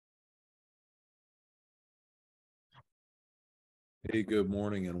Hey, good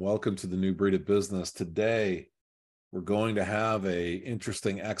morning and welcome to the New Breed of Business. Today, we're going to have a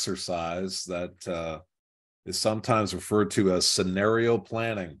interesting exercise that is sometimes referred to as scenario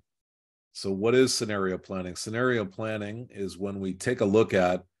planning. So what is scenario planning? Scenario planning is when we take a look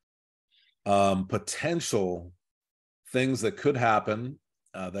at potential things that could happen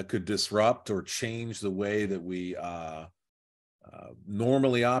that could disrupt or change the way that we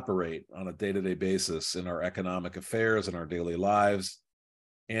normally operate on a day-to-day basis in our economic affairs and our daily lives,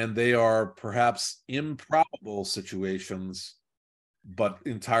 and they are perhaps improbable situations, but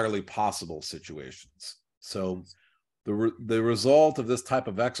entirely possible situations. So the result of this type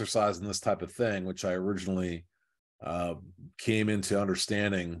of exercise and this type of thing, which I originally uh, came into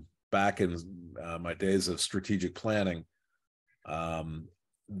understanding back in my days of strategic planning, um,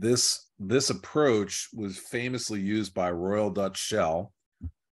 this approach was famously used by Royal Dutch Shell.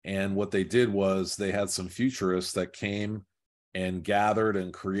 And what they did was they had some futurists that came and gathered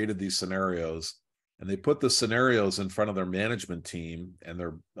and created these scenarios, and they put the scenarios in front of their management team and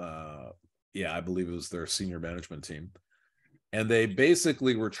their I believe it was their senior management team, and they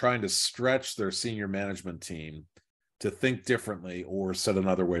basically were trying to stretch their senior management team to think differently, or said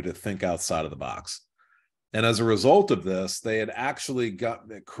another way, to think outside of the box. And as a result of this, they had actually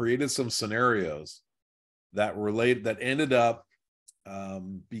created some scenarios that ended up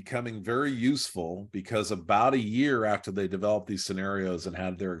becoming very useful, because about a year after they developed these scenarios and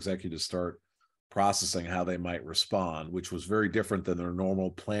had their executives start processing how they might respond, which was very different than their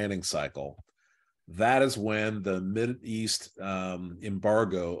normal planning cycle, that is when the Mideast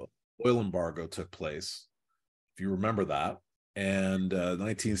oil embargo took place, if you remember that. And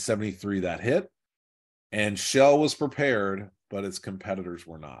 1973, that hit, and Shell was prepared, but its competitors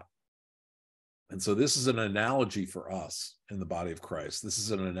were not. And so this is an analogy for us in the body of Christ. This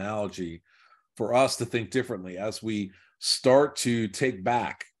is an analogy for us to think differently as we start to take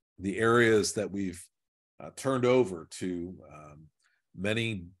back the areas that we've turned over to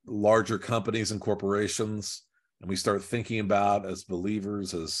many larger companies and corporations. And we start thinking about, as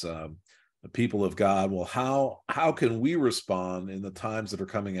believers, as the people of God, well, how can we respond in the times that are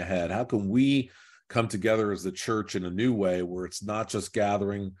coming ahead? How can we come together as the church in a new way, where it's not just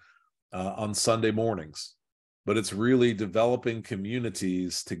gathering on Sunday mornings, but it's really developing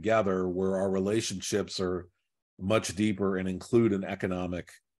communities together where our relationships are much deeper and include an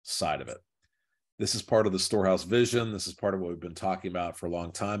economic side of it. This is part of the storehouse vision. This is part of what we've been talking about for a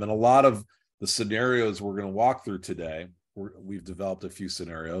long time. And a lot of the scenarios we're going to walk through today, we've developed a few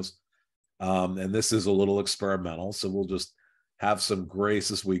scenarios. And this is a little experimental, so we'll just have some grace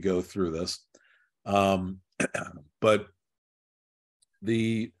as we go through this. But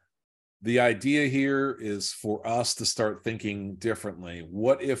the idea here is for us to start thinking differently.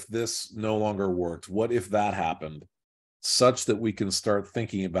 What if this no longer worked? What if that happened? Such that we can start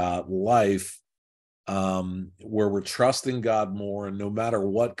thinking about life where we're trusting God more, and no matter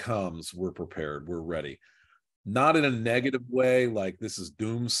what comes, we're prepared, we're ready. Not in a negative way, like this is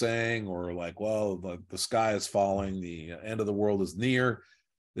doomsaying, or like, well, the sky is falling, the end of the world is near.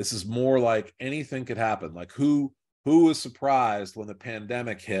 This is more like anything could happen. Like who was surprised when the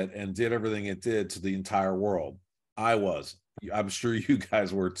pandemic hit and did everything it did to the entire world? I was. I'm sure you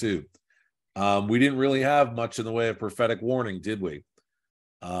guys were too. We didn't really have much in the way of prophetic warning, did we?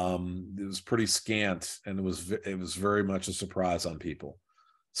 It was pretty scant, and it was very much a surprise on people.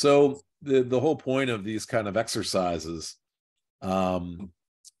 So the whole point of these kind of exercises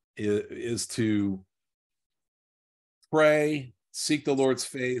is to pray, seek the Lord's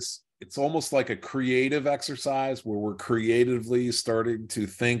face. It's almost like a creative exercise where we're creatively starting to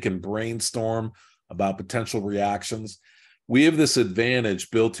think and brainstorm about potential reactions. We have this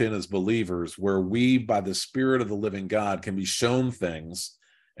advantage built in as believers, where we, by the Spirit of the living God, can be shown things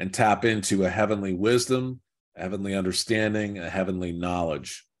and tap into a heavenly wisdom, a heavenly understanding, a heavenly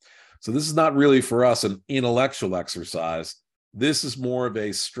knowledge. So this is not really for us an intellectual exercise. This is more of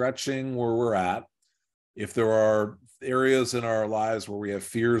a stretching where we're at. If there are areas in our lives where we have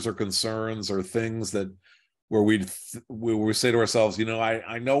fears or concerns, or things that where we say to ourselves,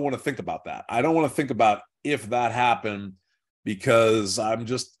 I don't want to think about that. I don't want to think about if that happened, because I'm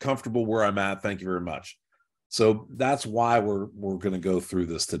just comfortable where I'm at. Thank you very much. So that's why we're going to go through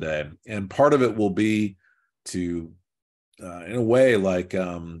this today. And part of it will be to, in a way, like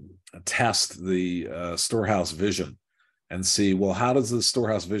test the storehouse vision and see, well, how does the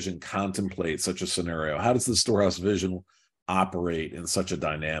storehouse vision contemplate such a scenario? How does the storehouse vision operate in such a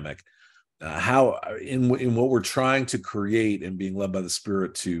dynamic? How in what we're trying to create and being led by the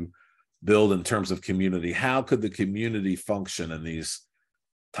Spirit to build in terms of community, how could the community function in these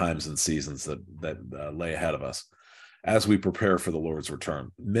times and seasons that lay ahead of us? as we prepare for the Lord's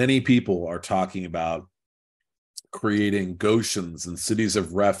return. Many people are talking about creating Goshens and cities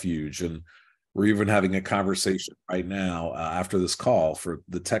of refuge, and we're even having a conversation right now after this call for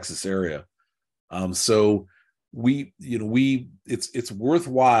the Texas area. So it's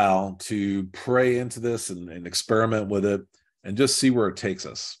worthwhile to pray into this and experiment with it and just see where it takes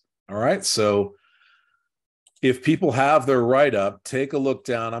us. All right. So if people have their write-up, take a look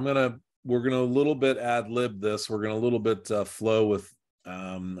down. We're going to a little bit ad lib this. We're going to a little bit flow with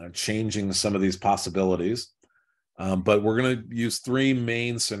changing some of these possibilities. But we're going to use three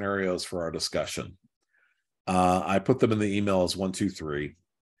main scenarios for our discussion. I put them in the email as 1, 2, 3.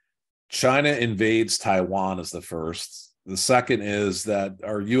 China invades Taiwan is the first. The second is that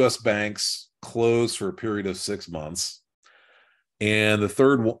our U.S. banks close for a period of 6 months. And the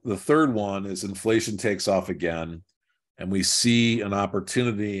third one is inflation takes off again, and we see an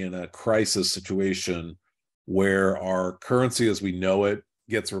opportunity in a crisis situation where our currency as we know it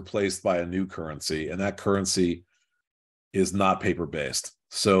gets replaced by a new currency, and that currency is not paper-based.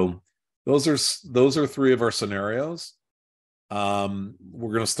 So those are three of our scenarios.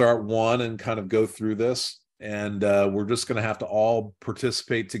 We're going to start one and kind of go through this, and we're just going to have to all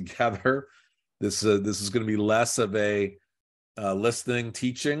participate together. This is going to be less of a listening,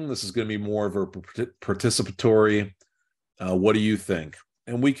 teaching. This is going to be more of a participatory. What do you think?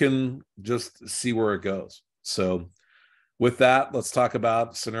 And we can just see where it goes. So with that, let's talk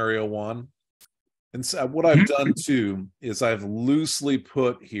about scenario one. And so what I've done too is I've loosely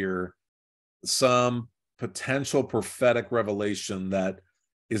put here some potential prophetic revelation that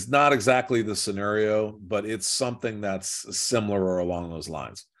is not exactly the scenario, but it's something that's similar or along those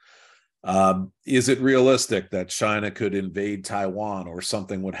lines. Is it realistic that China could invade Taiwan or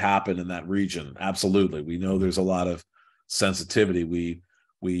something would happen in that region? Absolutely. We know there's a lot of sensitivity.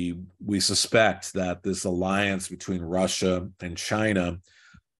 We suspect that this alliance between Russia and China,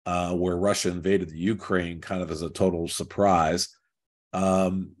 where Russia invaded the Ukraine kind of as a total surprise,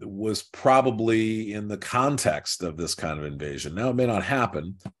 was probably in the context of this kind of invasion. Now, it may not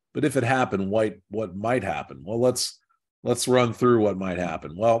happen, but if it happened, what might happen? Well, let's run through what might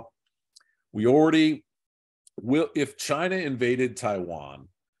happen. Well, we already will. If China invaded Taiwan,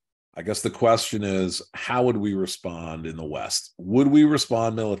 I guess the question is, how would we respond in the West? Would we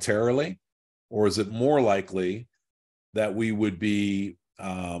respond militarily, or is it more likely that we would be,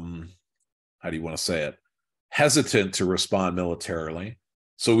 how do you want to say it, hesitant to respond militarily?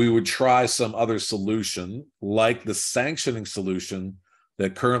 So we would try some other solution, like the sanctioning solution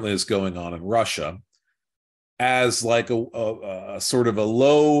that currently is going on in Russia, as like a sort of a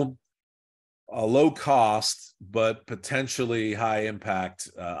low cost but potentially high impact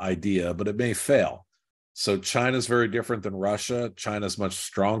idea, but it may fail. So China's very different than Russia. China's much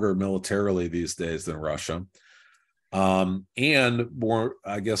stronger militarily these days than Russia. And more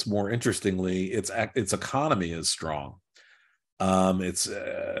interestingly, its economy is strong. Its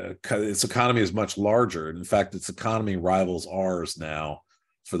economy is much larger. In fact, its economy rivals ours now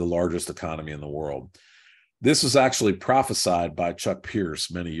for the largest economy in the world. This was actually prophesied by Chuck Pierce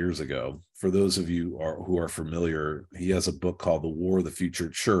many years ago. For those of you who are familiar, he has a book called The War of the Future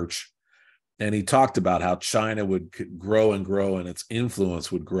Church, and he talked about how China would grow and grow, and its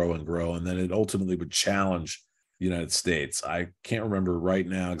influence would grow and grow, and then it ultimately would challenge the United States. I can't remember right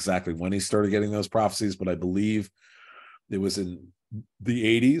now exactly when he started getting those prophecies, but I believe it was in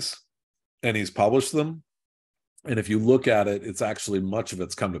the 80s, and he's published them. And if you look at it, it's actually much of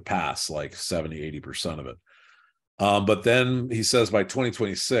it's come to pass, like 70-80% of it. But then he says by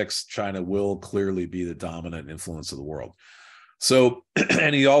 2026, China will clearly be the dominant influence of the world. So,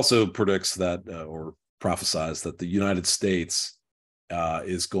 and he also predicts that or prophesies that the United States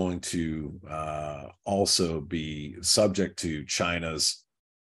is going to also be subject to China's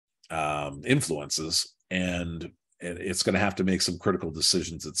influences, and it's going to have to make some critical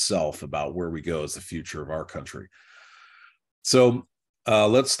decisions itself about where we go as the future of our country. So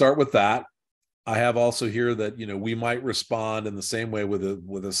let's start with that. I have also here that, we might respond in the same way with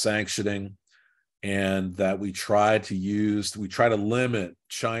a sanctioning, and that we try to limit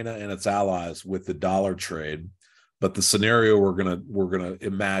China and its allies with the dollar trade. But the scenario we're gonna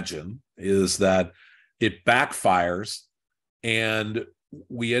imagine is that it backfires, and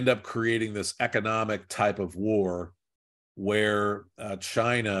we end up creating this economic type of war where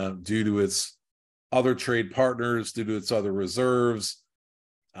China, due to its other trade partners, due to its other reserves,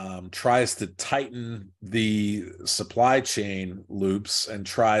 tries to tighten the supply chain loops and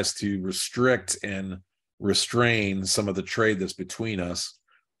tries to restrict and restrain some of the trade that's between us,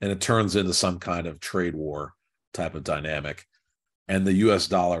 and it turns into some kind of trade war type of dynamic. And the US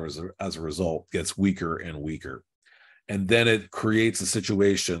dollar, as a result, gets weaker and weaker. And then it creates a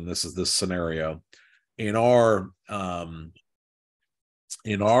situation. This is this scenario in our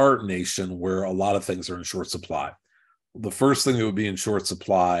nation where a lot of things are in short supply. The first thing that would be in short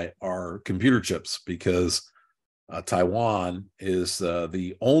supply are computer chips, because Taiwan is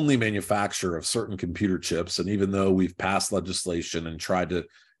the only manufacturer of certain computer chips. And even though we've passed legislation and tried to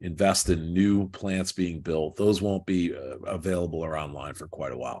invest in new plants being built, those won't be available or online for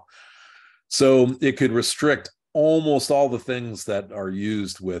quite a while. So it could restrict almost all the things that are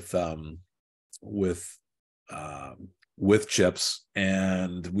used with chips.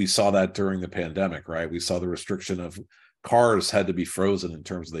 And we saw that during the pandemic, right? We saw the restriction of cars had to be frozen in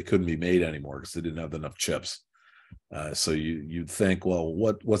terms of they couldn't be made anymore because they didn't have enough chips. So you'd think, well,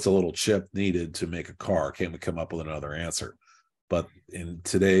 what's a little chip needed to make a car? Can't we come up with another answer? But in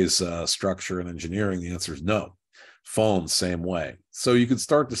today's structure and engineering, the answer is no. Phones, same way. So you could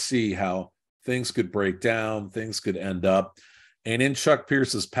start to see how things could break down, things could end up. And in Chuck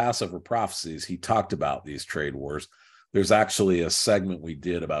Pierce's Passover Prophecies, he talked about these trade wars. There's actually a segment we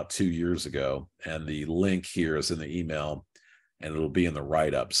did about 2 years ago, and the link here is in the email, and it'll be in the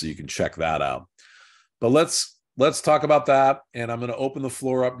write-up, so you can check that out. But let's talk about that, and I'm going to open the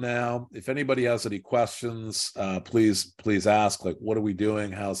floor up now. If anybody has any questions, please ask, like, what are we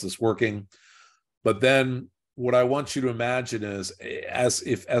doing? How's this working? But then what I want you to imagine is,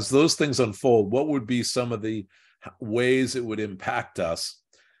 as those things unfold, what would be some of the ways it would impact us,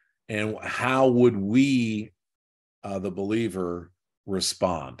 and how would we, the believer,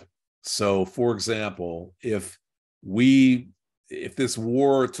 respond? So, for example, if this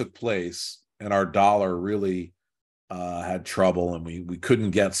war took place and our dollar really had trouble and we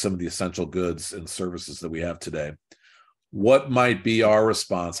couldn't get some of the essential goods and services that we have today, what might be our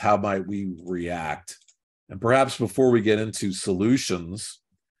response? How might we react? And perhaps before we get into solutions,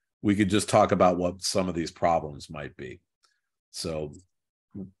 we could just talk about what some of these problems might be. So,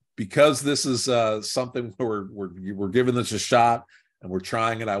 because this is something where we're giving this a shot and we're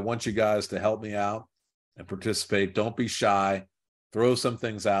trying it, I want you guys to help me out and participate. Don't be shy. Throw some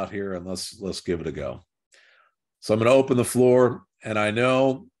things out here and let's give it a go. So I'm going to open the floor, and I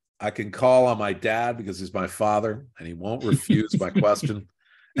know I can call on my dad because he's my father and he won't refuse my question.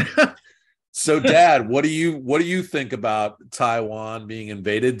 So, Dad, what do you think about Taiwan being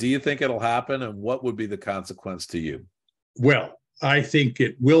invaded? Do you think it'll happen, and what would be the consequence to you? Well, I think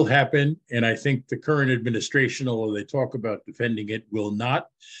it will happen, and I think the current administration, although they talk about defending it, will not.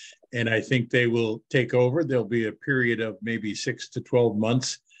 And I think they will take over. There'll be a period of maybe 6 to 12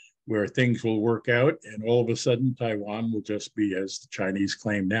 months where things will work out, and all of a sudden Taiwan will just be, as the Chinese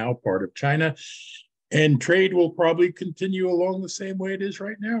claim now, part of China, and trade will probably continue along the same way it is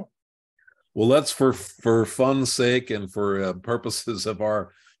right now. Well, let's, for fun's sake and for purposes of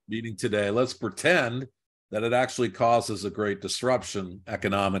our meeting today, let's pretend that it actually causes a great disruption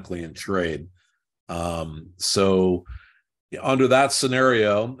economically in trade. So under that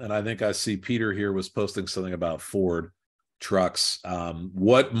scenario, and I think I see Peter here was posting something about Ford trucks,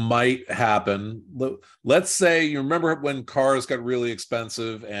 what might happen? Let's say, you remember when cars got really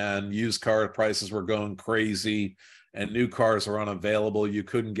expensive and used car prices were going crazy and new cars were unavailable, you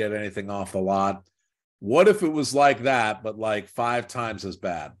couldn't get anything off the lot. What if it was like that, but like 5 times as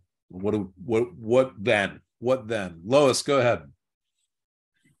bad? What then? Lois, go ahead.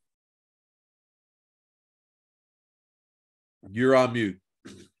 You're on mute.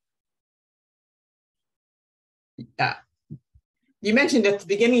 Yeah. You mentioned at the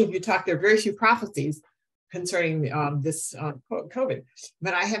beginning of your talk, there are very few prophecies concerning this COVID,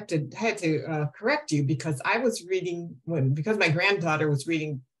 but I had to correct you, because I was reading, because my granddaughter was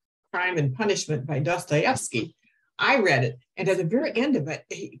reading Crime and Punishment by Dostoevsky. I read it, and at the very end of it,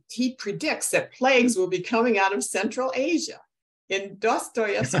 he predicts that plagues will be coming out of Central Asia in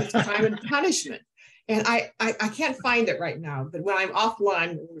Dostoevsky's Crime and Punishment. And I can't find it right now, but when I'm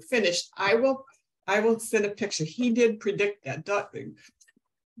offline, when we're finished, I will send a picture. He did predict that.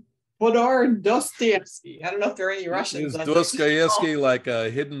 Fyodor Dostoevsky. I don't know if there are any Russians. Is Dostoevsky like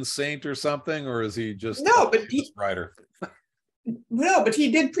a hidden saint or something, or is he just a writer? No, but he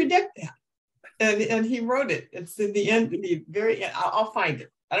did predict that. And he wrote it. It's in the end, the very end. I'll find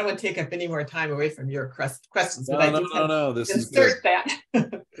it. I don't want to take up any more time away from your questions. But No. This is insert that.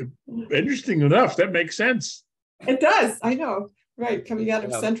 Interesting enough, that makes sense. It does. I know. Right. Coming out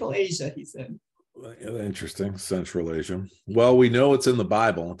of Central Asia, he said. Interesting. Central Asia. Well, we know it's in the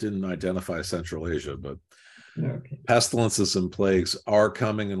Bible. It didn't identify Central Asia, but okay. Pestilences and plagues are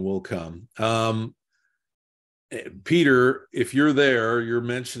coming and will come. Peter, if you're there, you're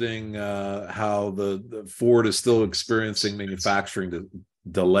mentioning how the Ford is still experiencing manufacturing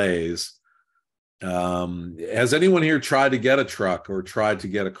delays. Has anyone here tried to get a truck or tried to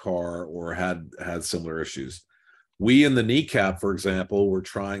get a car or had similar issues? We in the kneecap, for example, were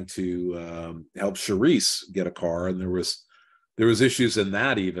trying to help Charisse get a car, and there was issues in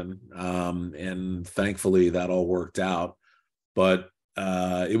that even, and thankfully that all worked out. But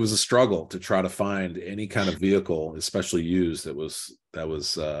it was a struggle to try to find any kind of vehicle, especially used, that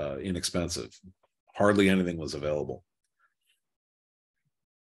was inexpensive. Hardly anything was available.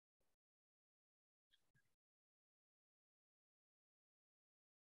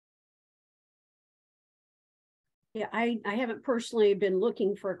 Yeah, I haven't personally been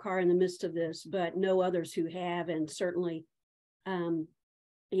looking for a car in the midst of this, but know others who have, and certainly,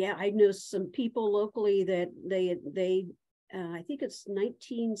 yeah, I know some people locally that they I think it's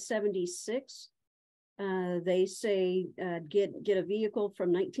 1976. They say get a vehicle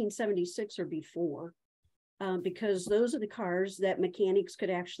from 1976 or before, because those are the cars that mechanics could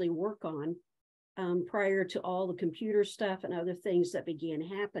actually work on prior to all the computer stuff and other things that began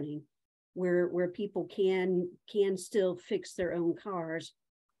happening, where people can still fix their own cars,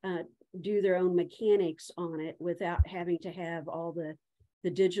 do their own mechanics on it without having to have all the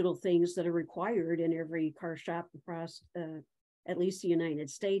digital things that are required in every car shop across at least the United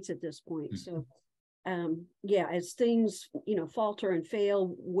States at this point. So yeah, as things, falter and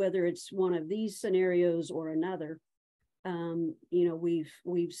fail, whether it's one of these scenarios or another,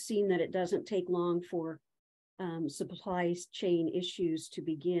 we've seen that it doesn't take long for supply chain issues to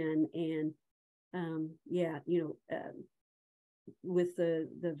begin. And yeah, with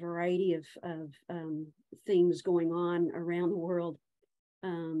the variety of things going on around the world,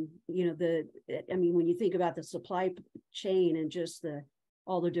 when you think about the supply chain and just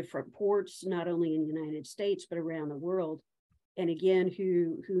all the different ports, not only in the United States, but around the world. And again,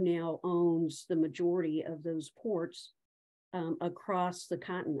 who now owns the majority of those ports across the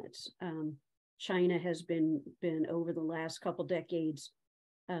continents. China has been over the last couple decades,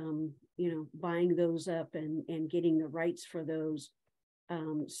 buying those up and getting the rights for those.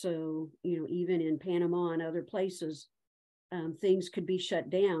 So, even in Panama and other places, things could be shut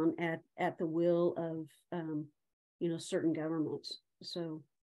down at the will of, certain governments. So,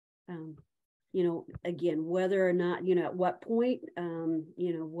 again, whether or not, at what point,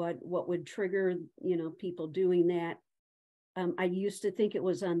 what would trigger, people doing that. I used to think it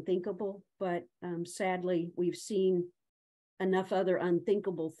was unthinkable, but sadly, we've seen enough other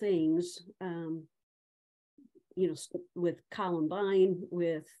unthinkable things, with Columbine,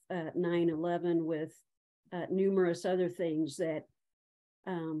 with 9/11, with numerous other things that,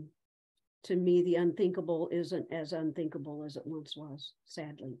 to me, the unthinkable isn't as unthinkable as it once was,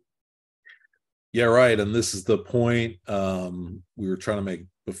 sadly. Yeah, right. And this is the point we were trying to make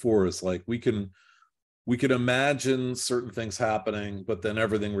before, is like we could imagine certain things happening, but then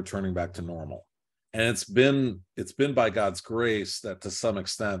everything returning back to normal. And it's been by God's grace that to some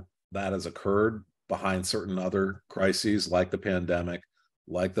extent that has occurred behind certain other crises, like the pandemic,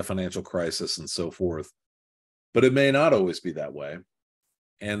 like the financial crisis, and so forth. But it may not always be that way.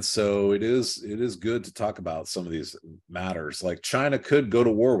 And so it is good to talk about some of these matters. Like China could go to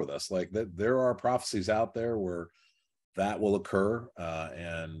war with us. Like that, there are prophecies out there where that will occur.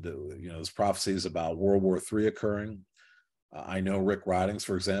 And there's prophecies about World War III occurring. I know Rick Ridings,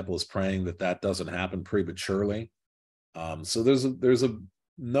 for example, is praying that doesn't happen prematurely. So there's a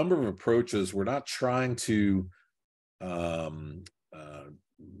number of approaches. We're not trying to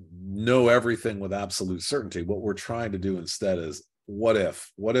know everything with absolute certainty. What we're trying to do instead is, what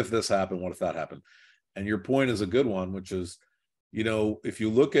if this happened? What if that happened? And your point is a good one, which is, if you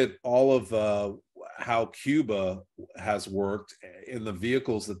look at all of how Cuba has worked in the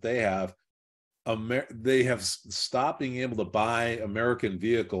vehicles that they have stopped being able to buy American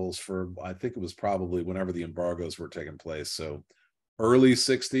vehicles for, I think it was probably whenever the embargoes were taking place. So early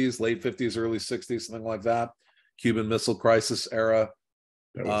 60s, late 50s, early 60s, something like that. Cuban Missile Crisis era.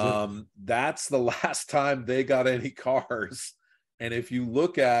 That's the last time they got any cars. And if you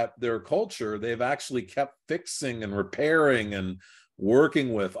look at their culture, they've actually kept fixing and repairing and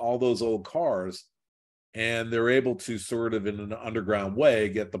working with all those old cars. And they're able to sort of, in an underground way,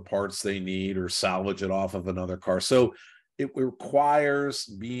 get the parts they need or salvage it off of another car. So it requires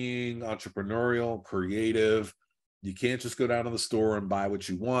being entrepreneurial, creative. You can't just go down to the store and buy what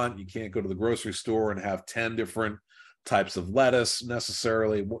you want. You can't go to the grocery store and have 10 different types of lettuce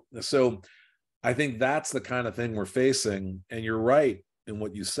necessarily. So I think that's the kind of thing we're facing. And you're right in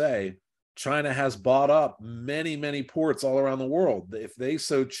what you say. China has bought up many, many ports all around the world. If they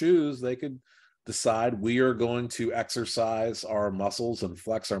so choose, they could decide we are going to exercise our muscles and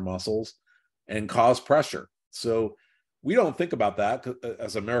flex our muscles and cause pressure. So we don't think about that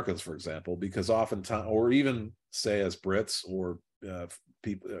as Americans, for example, because oftentimes, or even say as Brits or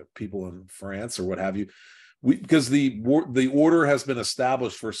people in France or what have you, because the order has been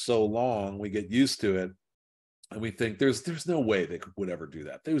established for so long, we get used to it, and we think there's no way they would ever do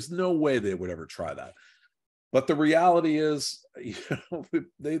that. There's no way they would ever try that. But the reality is,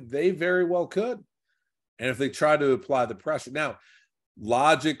 they very well could, and if they try to apply the pressure now.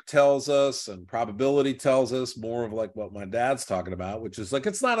 Logic tells us and probability tells us more of like what my dad's talking about, which is like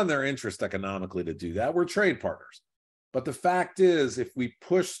it's not in their interest economically to do that. We're trade partners. But the fact is, if we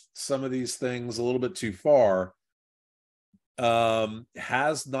push some of these things a little bit too far,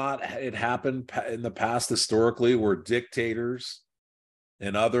 has not it happened in the past historically where dictators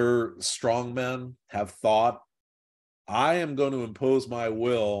and other strongmen have thought, I am going to impose my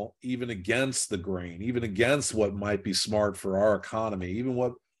will even against the grain, even against what might be smart for our economy, even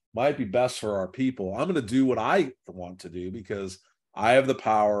what might be best for our people. I'm going to do what I want to do because I have the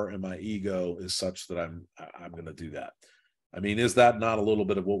power and my ego is such that I'm going to do that. I mean, is that not a little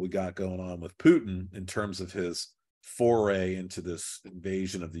bit of what we got going on with Putin in terms of his foray into this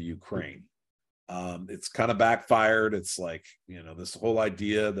invasion of the Ukraine? It's kind of backfired. It's like, this whole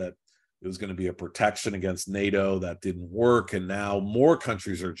idea that it was going to be a protection against NATO that didn't work. And now more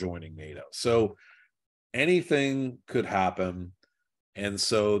countries are joining NATO. So anything could happen. And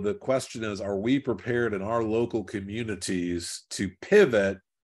so the question is, are we prepared in our local communities to pivot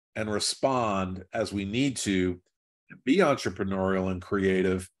and respond as we need to be entrepreneurial and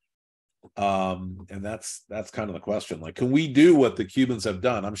creative? And that's kind of the question. Like, can we do what the Cubans have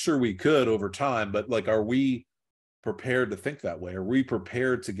done? I'm sure we could over time, but like, are we prepared to think that way? Are we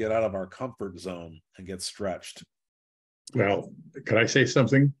prepared to get out of our comfort zone and get stretched? Well, could I say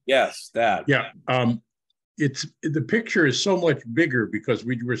something? Yes, Dad. Yeah. It's the picture is so much bigger because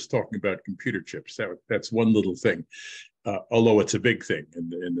we were just talking about computer chips. That's one little thing, although it's a big thing in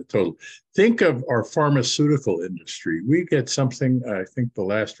the total. Think of our pharmaceutical industry. We get something, I think the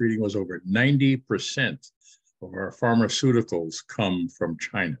last reading was over 90% of our pharmaceuticals come from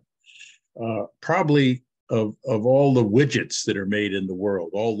China. Probably of all the widgets that are made in the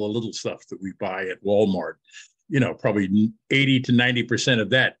world, all the little stuff that we buy at Walmart, probably 80 to 90% of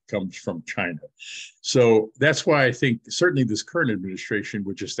that comes from China. So that's why I think certainly this current administration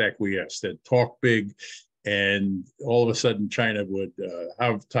would just acquiesce, that talk big, and all of a sudden China would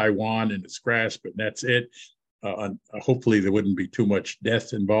have Taiwan in its grasp, and that's it. Hopefully there wouldn't be too much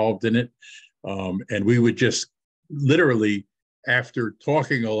death involved in it. And we would just literally, after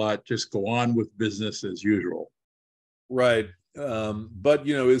talking a lot, just go on with business as usual. Right. But,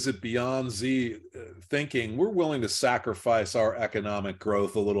 is it beyond Z thinking we're willing to sacrifice our economic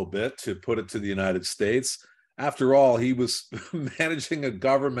growth a little bit to put it to the United States? After all, he was managing a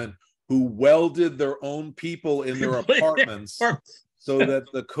government who welded their own people in their apartments so that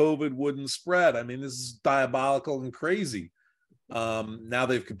the COVID wouldn't spread. I mean, this is diabolical and crazy. Now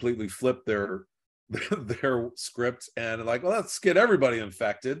they've completely flipped their script and like, well, let's get everybody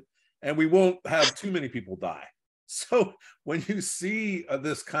infected and we won't have too many people die. So when you see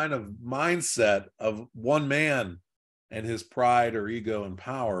this kind of mindset of one man and his pride or ego and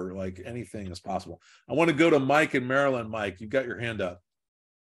power, like anything is possible. I want to go to Mike in Maryland. Mike, you've got your hand up.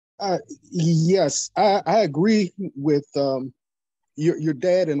 Yes, I agree with your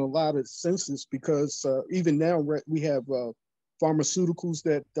dad in a lot of senses, because even now we have pharmaceuticals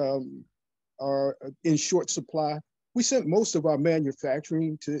that are in short supply. We sent most of our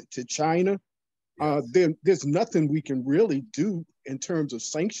manufacturing to China. There's nothing we can really do in terms of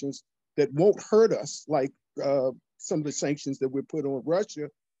sanctions that won't hurt us, like some of the sanctions that we put on Russia.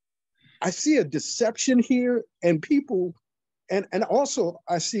 I see a deception here, and people, and also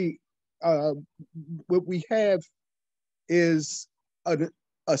I see what we have is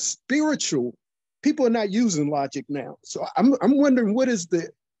a spiritual. People are not using logic now, so I'm wondering what is the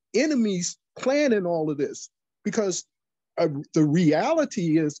enemy's plan in all of this, because the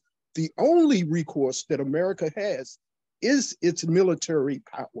reality is the only recourse that America has is its military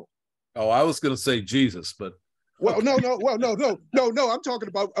power. Oh, I was going to say Jesus, but no. I'm talking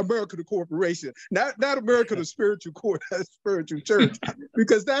about America the corporation, not America the spiritual church,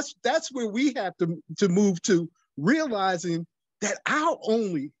 because that's where we have to move to, realizing that our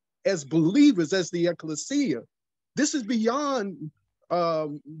only, as believers, as the ecclesia, this is beyond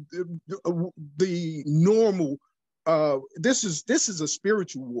the normal. This is a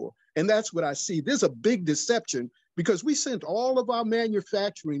spiritual war, and that's what I see. There's a big deception because we sent all of our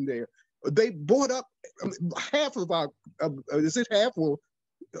manufacturing there. They bought up half of our, is it half or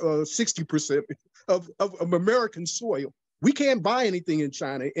 60% of American soil? We can't buy anything in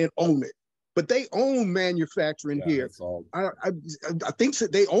China and own it. but they own manufacturing Yeah, here. that's all. I think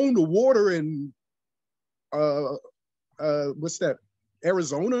that they own the water in what's that,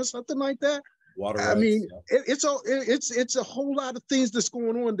 Arizona or something like that. Water I rights. mean, Yeah. it's a whole lot of things that's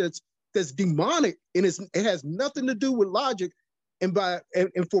going on that's demonic, and it has nothing to do with logic. And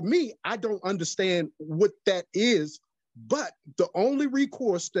for me, I don't understand what that is. But the only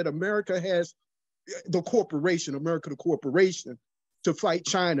recourse that America has, the corporation, to fight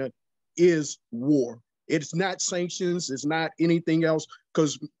China is war. It's not sanctions. It's not anything else,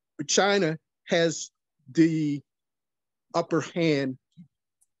 because China has the upper hand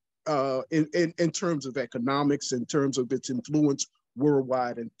in terms of economics, in terms of its influence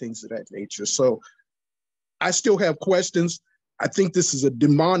worldwide and things of that nature. So I still have questions. I think this is a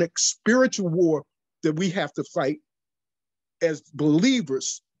demonic spiritual war that we have to fight as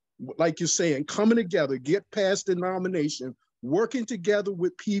believers, like you're saying, coming together, get past denomination, working together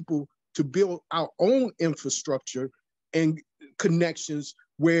with people to build our own infrastructure and connections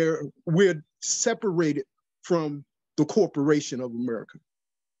where we're separated from the corporation of America.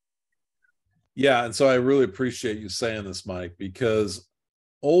 Yeah, and so I really appreciate you saying this, Mike, because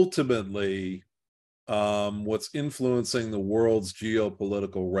ultimately, what's influencing the world's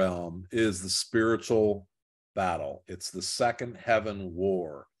geopolitical realm is the spiritual battle. It's the second heaven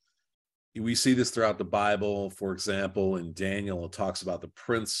war. We see this throughout the Bible. For example, in Daniel, it talks about the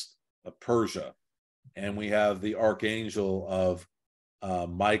prince of Persia, and we have the archangel of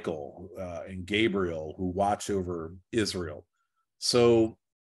Michael and Gabriel who watch over Israel. So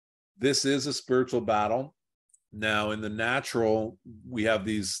this is a spiritual battle. Now, in the natural, we have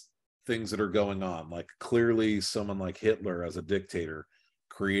these things that are going on, like clearly someone like Hitler as a dictator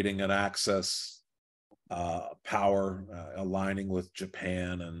creating an Axis power, aligning with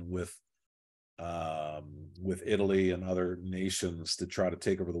Japan and with Italy and other nations to try to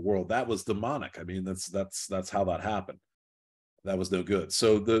take over the world. That was demonic. I mean, that's how that happened. That was no good.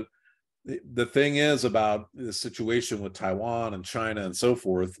 So the thing is about the situation with Taiwan and China and so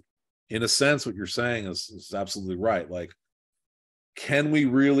forth, in a sense, what you're saying is absolutely right. Like, can we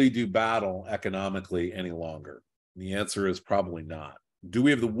really do battle economically any longer? And the answer is probably not. Do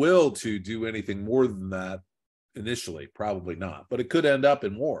we have the will to do anything more than that initially? Probably not. But it could end up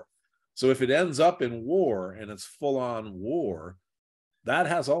in war. So if it ends up in war and it's full-on war, that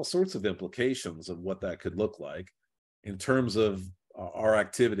has all sorts of implications of what that could look like in terms of our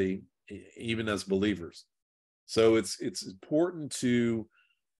activity, even as believers. So it's important to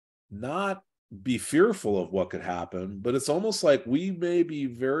not be fearful of what could happen, but it's almost like we may be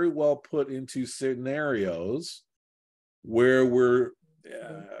very well put into scenarios where we're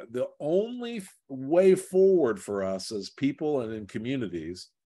the only way forward for us as people and in communities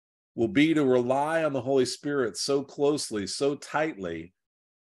will be to rely on the Holy Spirit so closely, so tightly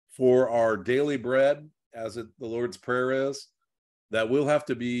for our daily bread, as the Lord's Prayer is, that we'll have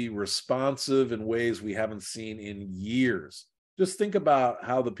to be responsive in ways we haven't seen in years. Just think about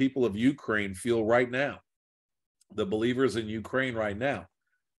how the people of Ukraine feel right now, the believers in Ukraine right now.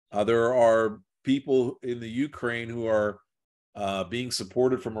 There are people in the Ukraine who are being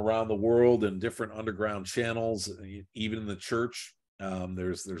supported from around the world in different underground channels, even in the church.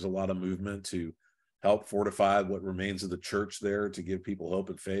 There's a lot of movement to help fortify what remains of the church there, to give people hope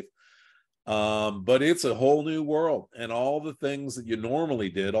and faith. But it's a whole new world, and all the things that you normally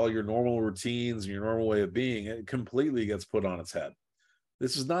did, all your normal routines and your normal way of being, it completely gets put on its head.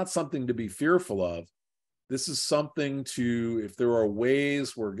 This is not something to be fearful of. This is something to, if there are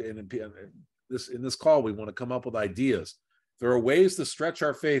ways, in this call, we want to come up with ideas. There are ways to stretch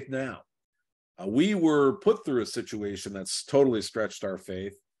our faith now. We were put through a situation that's totally stretched our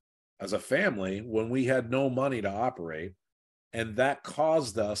faith as a family when we had no money to operate. And that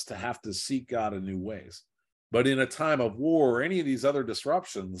caused us to have to seek God in new ways. But in a time of war or any of these other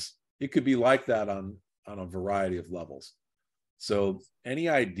disruptions, it could be like that on a variety of levels. So any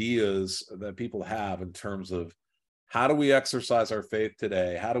ideas that people have in terms of how do we exercise our faith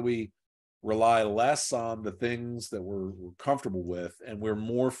today? How do we rely less on the things that we're comfortable with, and we're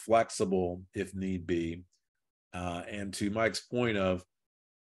more flexible if need be? And to Mike's point of,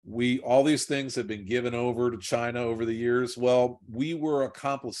 all these things have been given over to China over the years. Well, we were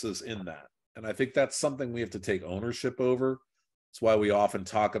accomplices in that. And I think that's something we have to take ownership over. That's why we often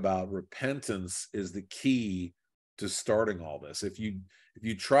talk about repentance is the key to starting all this. If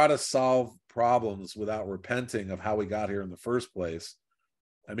you try to solve problems without repenting of how we got here in the first place,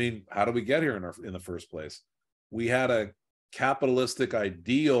 I mean, how did we get here in the first place? We had a capitalistic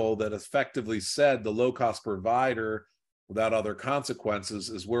ideal that effectively said the low-cost provider without other consequences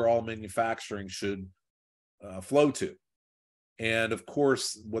is where all manufacturing should flow to. And of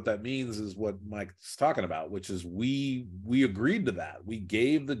course, what that means is what Mike's talking about, which is we agreed to that. We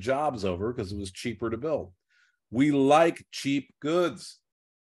gave the jobs over because it was cheaper to build. We like cheap goods.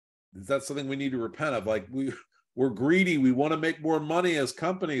 That's something we need to repent of. Like we're greedy. We want to make more money as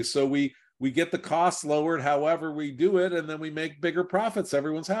companies. So we get the costs lowered however we do it, and then we make bigger profits.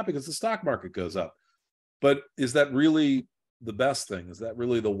 Everyone's happy because the stock market goes up. But is that really the best thing? Is that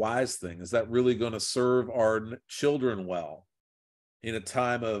really the wise thing? Is that really going to serve our children well in a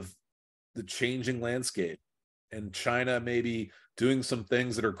time of the changing landscape and China maybe doing some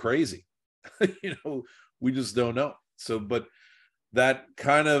things that are crazy? We just don't know. So, but that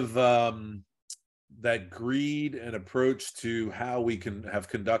kind of that greed and approach to how we can have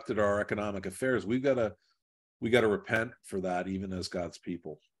conducted our economic affairs, we got to repent for that, even as God's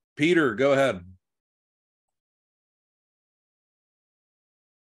people. Peter, go ahead.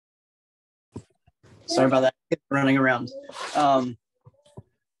 Sorry about that. Running around.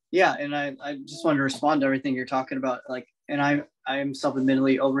 Yeah, and I just wanted to respond to everything you're talking about. And I'm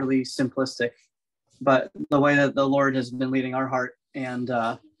self-admittedly overly simplistic, but the way that the Lord has been leading our heart and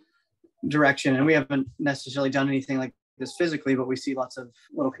direction, and we haven't necessarily done anything like this physically, but we see lots of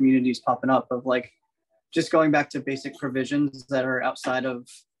little communities popping up of just going back to basic provisions that are outside of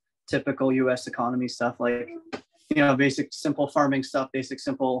typical U.S. economy stuff, basic simple farming stuff, basic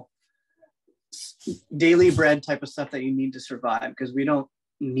simple daily bread type of stuff that you need to survive, because we don't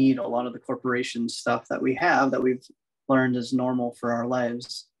need a lot of the corporation stuff that we have that we've learned is normal for our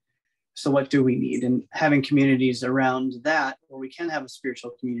lives. So what do we need? And having communities around that where we can have a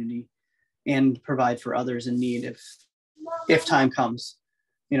spiritual community and provide for others in need if time comes.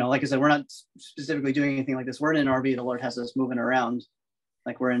 Like I said, we're not specifically doing anything like this. We're in an RV. The Lord has us moving around.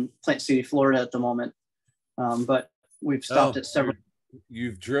 Like we're in Plant City, Florida at the moment. But we've stopped at several.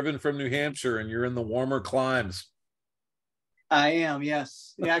 You've driven from New Hampshire and you're in the warmer climes. I am,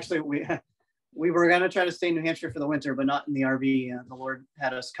 yes. Yeah, actually, we were going to try to stay in New Hampshire for the winter, but not in the RV. The Lord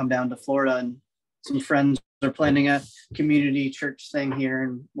had us come down to Florida, and some friends are planning a community church thing here,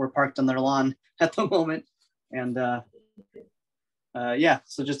 and we're parked on their lawn at the moment. And so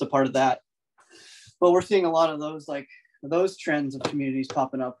just a part of that. But we're seeing a lot of those trends of communities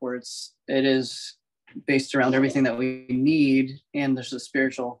popping up where it is based around everything that we need, and there's a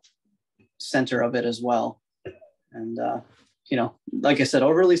spiritual center of it as well. And like I said,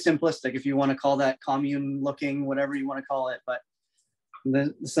 overly simplistic, if you want to call that commune looking, whatever you want to call it, but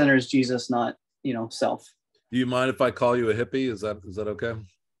the center is Jesus, not self. Do you mind if I call you a hippie? Is that okay?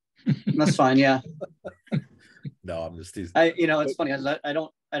 That's fine. Yeah. No, I'm just teasing. It's funny. I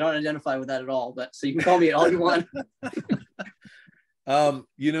don't identify with that at all, but so you can call me all you want.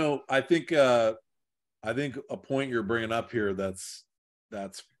 I think a point you're bringing up here that's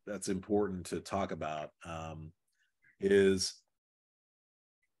important to talk about is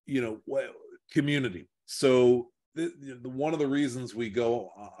community. So one of the reasons we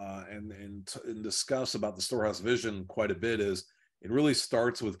go and discuss about the storehouse vision quite a bit is it really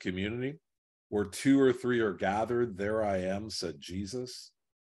starts with community. Where 2 or 3 are gathered, there I am, said Jesus.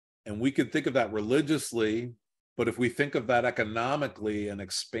 And we could think of that religiously, but if we think of that economically and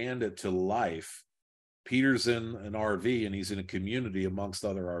expand it to life, Peter's in an RV and he's in a community amongst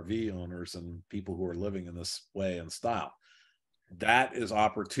other RV owners and people who are living in this way and style. That is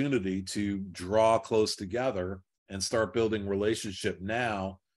opportunity to draw close together and start building relationship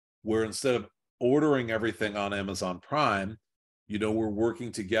now, where instead of ordering everything on Amazon Prime, we're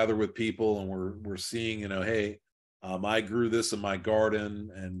working together with people and we're seeing, hey, I grew this in my garden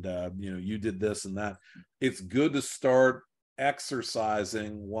and, you did this and that. It's good to start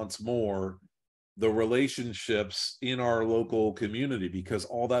exercising once more the relationships in our local community, because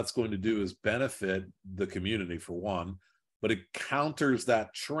all that's going to do is benefit the community for one, but it counters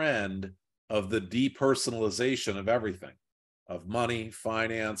that trend of the depersonalization of everything, of money,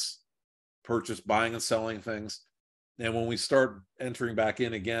 finance, purchase, buying and selling things. And when we start entering back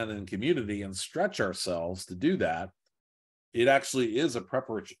in again in community and stretch ourselves to do that, it actually is a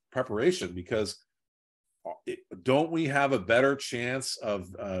preparation, because don't we have a better chance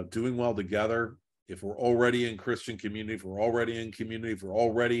of doing well together if we're already in Christian community, if we're already in community, if we're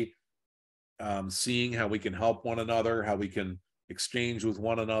already seeing how we can help one another, how we can exchange with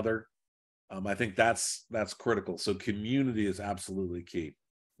one another? I think that's critical. So community is absolutely key.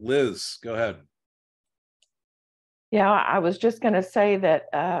 Liz, go ahead. Yeah, I was just going to say that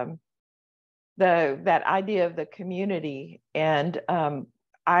that idea of the community, and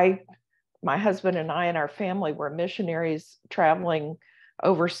my husband and I and our family were missionaries traveling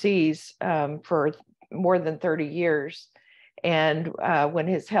overseas for more than 30 years. And when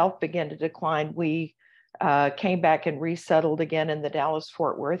his health began to decline, we came back and resettled again in the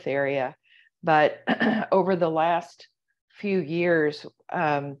Dallas-Fort Worth area. But over the last few years,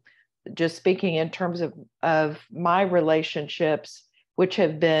 just speaking in terms of my relationships, which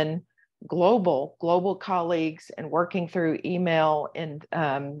have been global colleagues and working through email and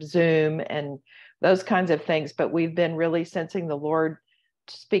Zoom and those kinds of things, but we've been really sensing the Lord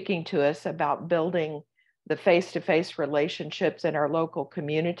speaking to us about building the face-to-face relationships in our local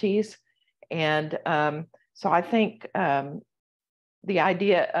communities. And so I think the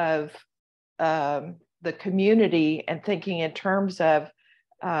idea of the community and thinking in terms of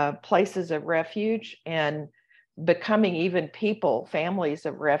places of refuge and becoming even people, families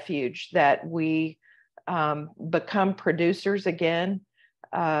of refuge, that we become producers again,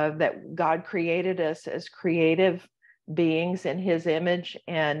 that God created us as creative beings in his image,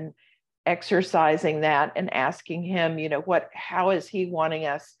 and exercising that and asking him, how is he wanting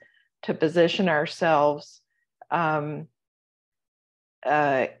us to position ourselves, and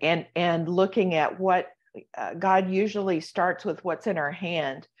looking at what God usually starts with what's in our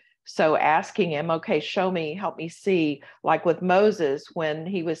hand. So asking him, okay, show me, help me see, like with Moses, when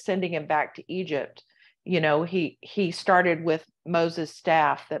he was sending him back to Egypt, he started with Moses'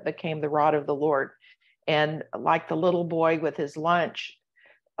 staff that became the rod of the Lord. And like the little boy with his lunch,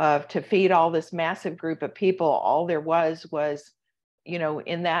 to feed all this massive group of people, all there was,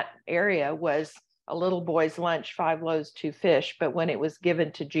 in that area was a little boy's lunch, 5 loaves, 2 fish. But when it was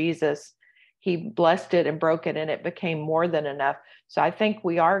given to Jesus, he blessed it and broke it, and it became more than enough. So I think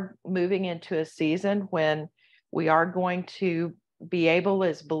we are moving into a season when we are going to be able,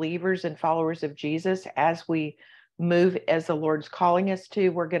 as believers and followers of Jesus, as we move as the Lord's calling us to,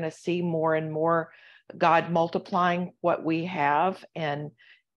 we're going to see more and more God multiplying what we have and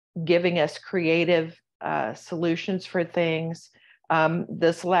giving us creative solutions for things.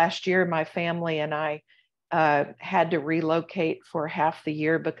 This last year, my family and I had to relocate for half the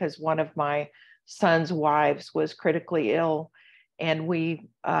year because one of my son's wives was critically ill. And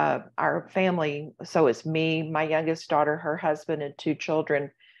our family, so it's me, my youngest daughter, her husband, and 2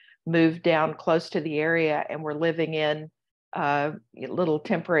 children, moved down close to the area, and we're living in little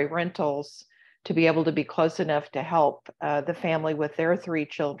temporary rentals to be able to be close enough to help the family with their 3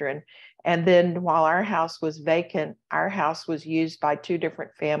 children. And then while our house was vacant, our house was used by 2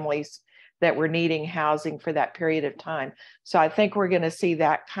 different families that were needing housing for that period of time. So I think we're going to see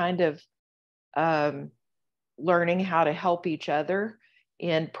that kind of learning how to help each other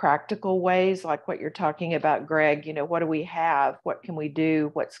in practical ways, like what you're talking about, Greg. What do we have? What can we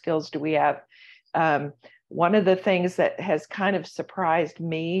do? What skills do we have? One of the things that has kind of surprised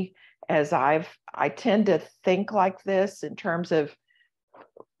me, as I tend to think like this in terms of,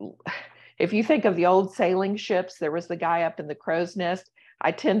 if you think of the old sailing ships, there was the guy up in the crow's nest.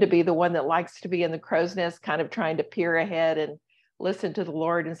 I tend to be the one that likes to be in the crow's nest, kind of trying to peer ahead and listen to the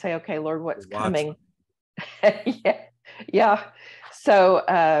Lord and say, okay, Lord, what's coming? Yeah. So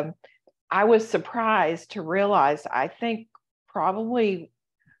I was surprised to realize, I think probably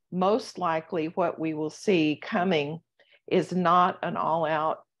most likely what we will see coming is not an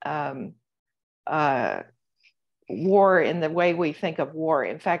all-out war in the way we think of war.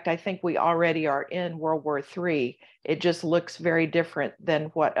 In fact, I think we already are in World War III. It just looks very different than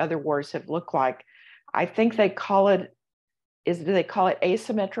what other wars have looked like. I think they call it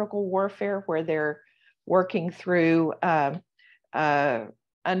asymmetrical warfare, where they're working through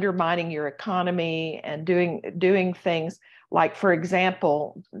undermining your economy and doing things like, for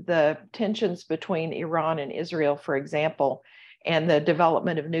example, the tensions between Iran and Israel, for example, and the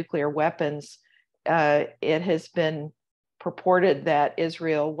development of nuclear weapons. It has been purported that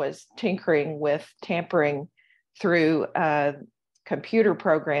Israel was tampering through computer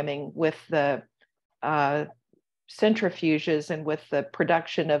programming with the centrifuges and with the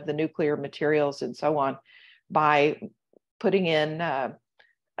production of the nuclear materials and so on, by putting in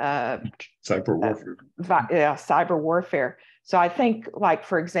cyber warfare. Cyber warfare. So I think, like,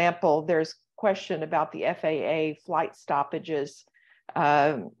 for example, there's question about the FAA flight stoppages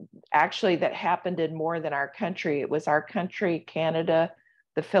actually that happened in more than our country. It was our country, Canada,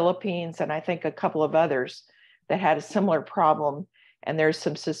 the Philippines, and I think a couple of others that had a similar problem. And there's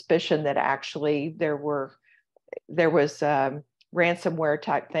some suspicion that actually there was ransomware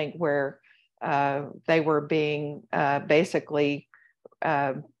type thing where they were being basically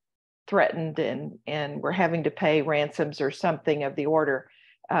threatened and were having to pay ransoms or something of the order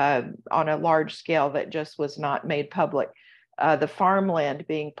on a large scale that just was not made public. The farmland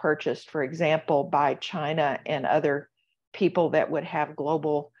being purchased, for example, by China and other people that would have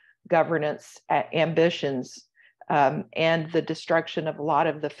global governance ambitions, and the destruction of a lot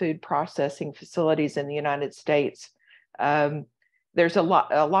of the food processing facilities in the United States. There's a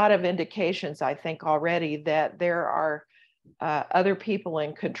lot of indications, I think, already that there are other people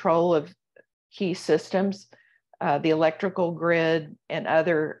in control of key systems, the electrical grid and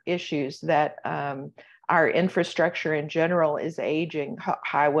other issues, that our infrastructure in general is aging,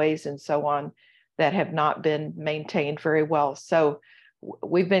 highways and so on, that have not been maintained very well. So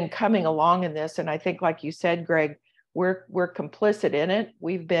we've been coming along in this. And I think, like you said, Greg, we're complicit in it.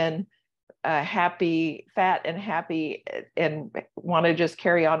 We've been happy, fat and happy, and want to just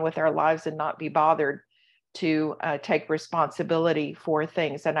carry on with our lives and not be bothered to take responsibility for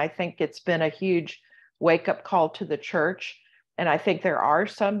things. And I think it's been a huge wake-up call to the church. And I think there are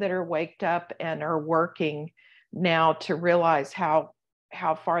some that are waked up and are working now to realize how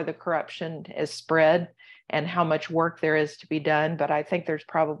far the corruption is spread and how much work there is to be done. But I think there's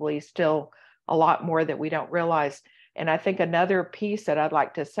probably still a lot more that we don't realize. And I think another piece that I'd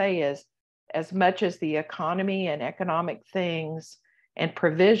like to say is, as much as the economy and economic things and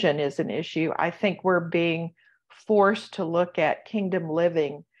provision is an issue, I think we're being forced to look at kingdom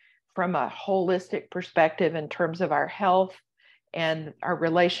living from a holistic perspective in terms of our health and our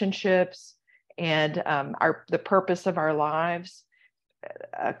relationships and the purpose of our lives.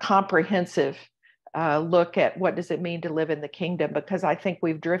 A comprehensive look at what does it mean to live in the kingdom, because I think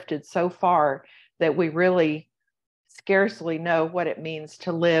we've drifted so far that we really scarcely know what it means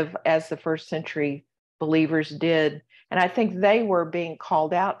to live as the first century believers did. And I think they were being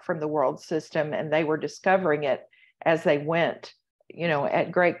called out from the world system, and they were discovering it as they went,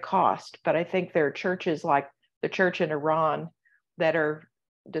 at great cost. But I think there are churches like the church in Iran that are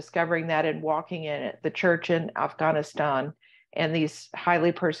discovering that and walking in it, the church in Afghanistan, and these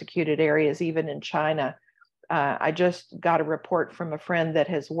highly persecuted areas, even in China. I just got a report from a friend that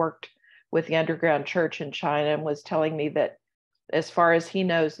has worked with the underground church in China and was telling me that, as far as he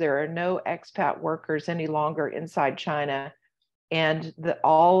knows, there are no expat workers any longer inside China. And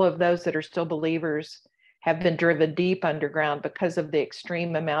all of those that are still believers have been driven deep underground because of the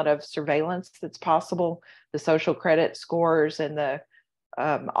extreme amount of surveillance that's possible, the social credit scores and the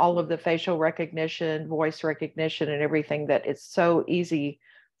all of the facial recognition, voice recognition, and everything, that it's so easy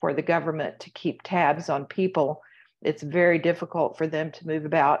for the government to keep tabs on people. It's very difficult for them to move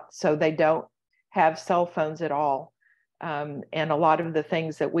about. So they don't have cell phones at all. And a lot of the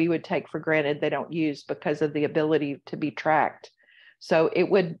things that we would take for granted, they don't use because of the ability to be tracked. So it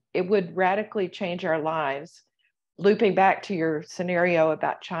would radically change our lives. Looping back to your scenario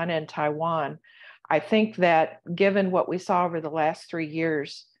about China and Taiwan, I think that given what we saw over the last 3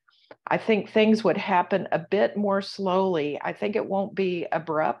 years, I think things would happen a bit more slowly. I think it won't be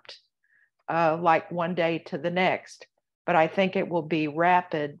abrupt, like one day to the next, but I think it will be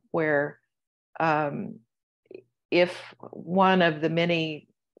rapid, where if one of the many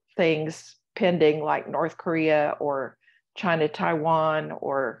things pending, like North Korea or China, Taiwan,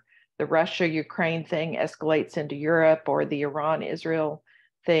 or the Russia-Ukraine thing escalates into Europe, or the Iran-Israel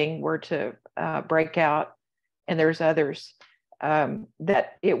thing were to break out, and there's others,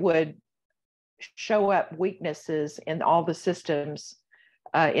 that it would show up weaknesses in all the systems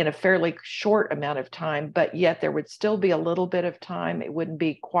in a fairly short amount of time, but yet there would still be a little bit of time. It wouldn't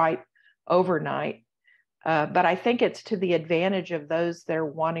be quite overnight. But I think it's to the advantage of those that are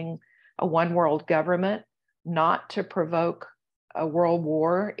wanting a one world government not to provoke a world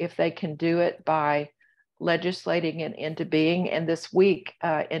war if they can do it by legislating it into being. And this week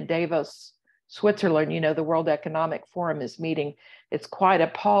in Davos, Switzerland, the World Economic Forum is meeting. It's quite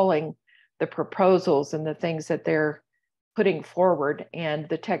appalling, the proposals and the things that they're putting forward, and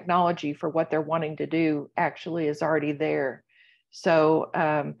the technology for what they're wanting to do actually is already there. So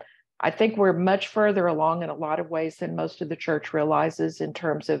I think we're much further along in a lot of ways than most of the church realizes in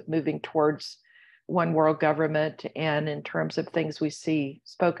terms of moving towards one world government and in terms of things we see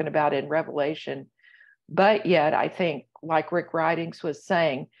spoken about in Revelation. But yet, I think, like Rick Ridings was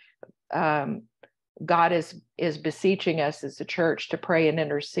saying, God is beseeching us as a church to pray and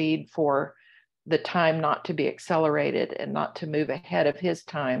intercede for the time not to be accelerated and not to move ahead of his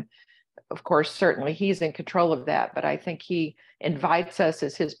time. Of course, certainly he's in control of that, but I think he invites us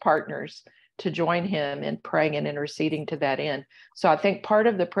as his partners to join him in praying and interceding to that end. So I think part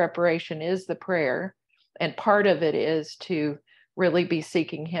of the preparation is the prayer, and part of it is to really be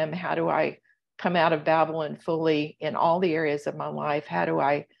seeking him. How do I come out of Babylon fully in all the areas of my life? How do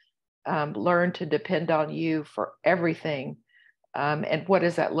I learn to depend on you for everything? And what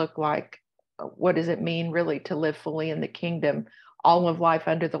does that look like? What does it mean really to live fully in the kingdom? All of life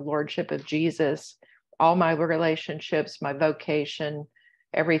under the lordship of Jesus, all my relationships, my vocation,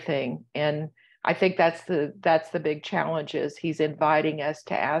 everything. And I think that's the big challenge, is he's inviting us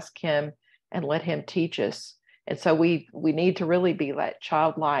to ask him and let him teach us. And so we need to really be that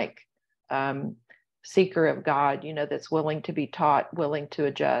childlike seeker of God, that's willing to be taught, willing to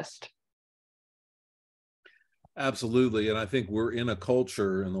adjust. Absolutely. And I think we're in a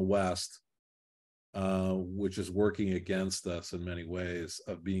culture in the West, which is working against us in many ways,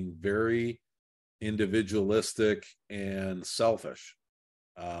 of being very individualistic and selfish,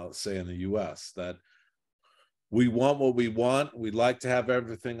 say in the US, that we want what we want. We'd like to have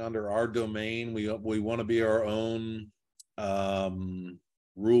everything under our domain. We want to be our own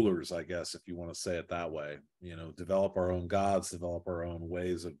rulers, I guess, if you want to say it that way, develop our own gods, develop our own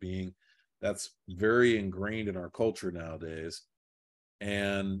ways of being. That's very ingrained in our culture nowadays.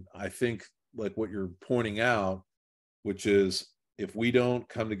 And I think, like what you're pointing out, which is, if we don't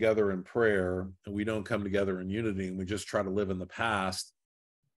come together in prayer and we don't come together in unity, and we just try to live in the past,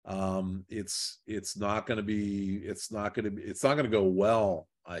 it's not going to go well,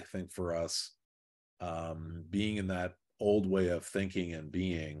 I think, for us, being in that old way of thinking and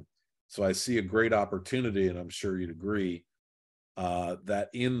being. So I see a great opportunity, and I'm sure you'd agree, that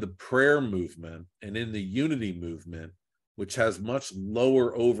in the prayer movement and in the unity movement, which has much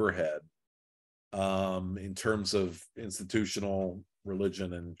lower overhead in terms of institutional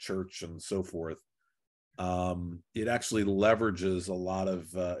religion and church and so forth, it actually leverages a lot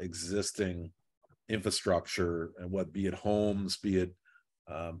of existing infrastructure, and be it homes, be it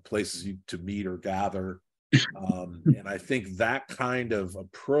places to meet or gather. And I think that kind of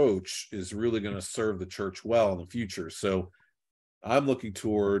approach is really going to serve the church well in the future. So I'm looking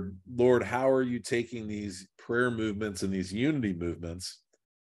toward, Lord, how are you taking these prayer movements and these unity movements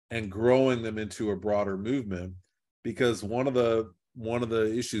and growing them into a broader movement? Because one of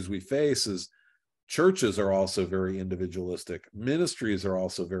the issues we face is churches are also very individualistic. Ministries are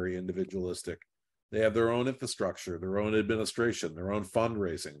also very individualistic. They have their own infrastructure, their own administration, their own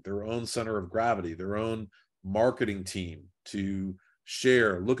fundraising, their own center of gravity, their own marketing team to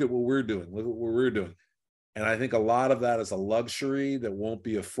share. Look at what we're doing. Look at what we're doing. And I think a lot of that is a luxury that won't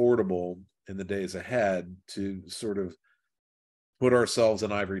be affordable in the days ahead, to sort of put ourselves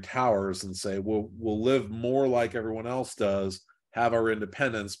in ivory towers and say, we'll live more like everyone else does, have our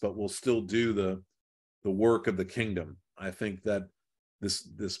independence, but we'll still do the work of the kingdom. I think that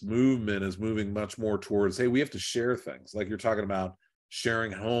this movement is moving much more towards, hey, we have to share things, like you're talking about,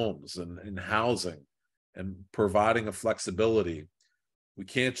 sharing homes and housing and providing a flexibility. We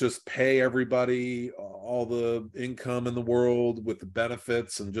can't just pay everybody all the income in the world with the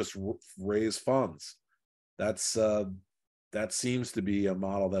benefits and just raise funds. That seems to be a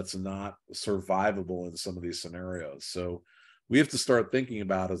model that's not survivable in some of these scenarios. So we have to start thinking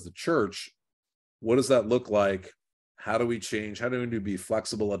about, as the church, what does that look like? How do we change? How do we be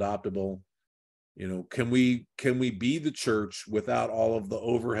flexible, adaptable? Can we be the church without all of the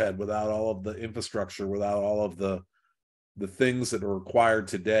overhead, without all of the infrastructure, without all of the things that are required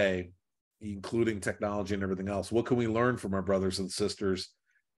today, including technology and everything else? What can we learn from our brothers and sisters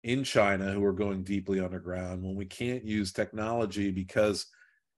in China who are going deeply underground, when we can't use technology because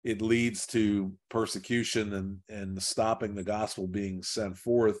it leads to persecution and stopping the gospel being sent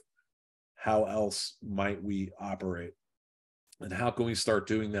forth? How else might we operate? And how can we start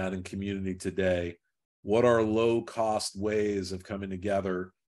doing that in community today? What are low-cost ways of coming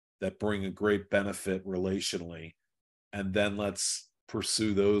together that bring a great benefit relationally? And then let's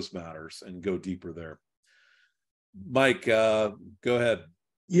pursue those matters and go deeper there. Mike, go ahead.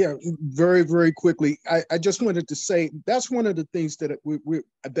 Yeah, very, very quickly. I just wanted to say, that's one of the things that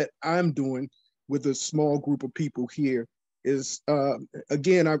that I'm doing with a small group of people here is,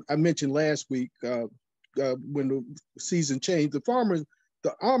 again, I mentioned last week when the season changed, the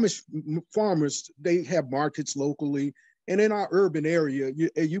Amish farmers, they have markets locally. And in our urban area,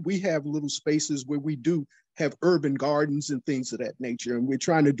 we have little spaces where we do have urban gardens and things of that nature. And we're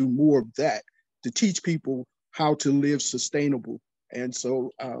trying to do more of that to teach people how to live sustainable. And so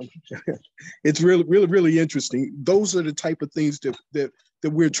it's really, really, really interesting. Those are the type of things that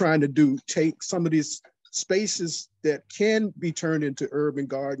we're trying to do. Take some of these spaces that can be turned into urban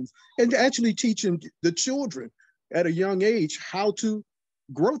gardens and actually teaching the children at a young age how to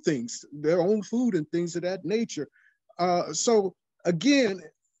grow things, their own food and things of that nature. So again,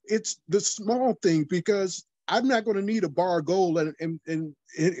 it's the small thing, because I'm not going to need a bar of gold and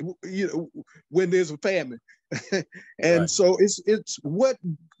when there's a famine. And right. So it's what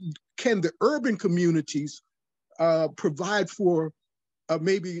can the urban communities provide for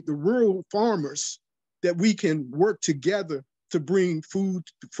maybe the rural farmers, that we can work together to bring food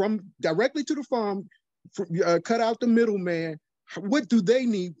from directly to the farm, cut out the middleman. What do they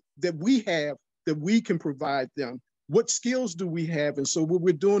need that we have that we can provide them? What skills do we have? And so what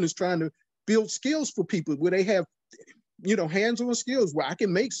we're doing is trying to build skills for people where they have, hands-on skills where I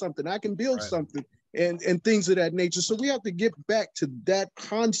can make something, I can build something, and things of that nature. So we have to get back to that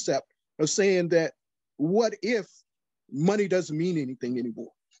concept of saying that, what if money doesn't mean anything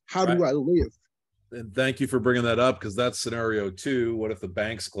anymore? How do I live? And thank you for bringing that up, because that's scenario 2. What if the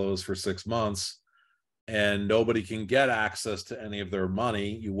banks close for 6 months and nobody can get access to any of their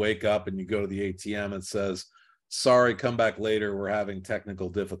money? You wake up and you go to the ATM, and says, sorry, come back later, we're having technical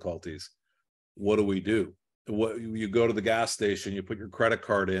difficulties. What do we do? You go to the gas station, you put your credit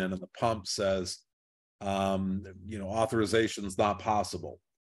card in, and the pump says, authorization's not possible,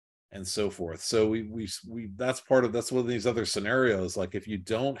 and so forth. So that's one of these other scenarios. Like, if you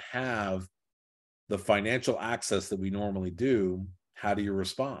don't have the financial access that we normally do, how do you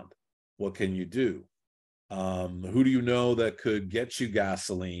respond? What can you do? Who do you know that could get you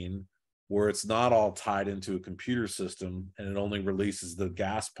gasoline where it's not all tied into a computer system, and it only releases the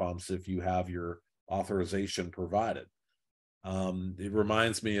gas pumps if you have your authorization provided? It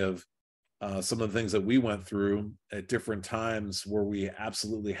reminds me of some of the things that we went through at different times where we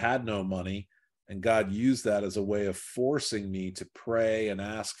absolutely had no money, and God used that as a way of forcing me to pray and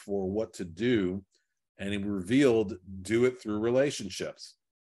ask for what to do. And he revealed, do it through relationships.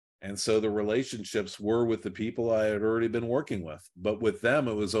 And so the relationships were with the people I had already been working with. But with them,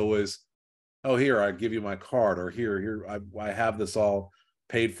 it was always, oh, here, I give you my card, or here, I have this all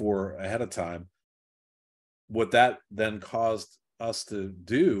paid for ahead of time. What that then caused us to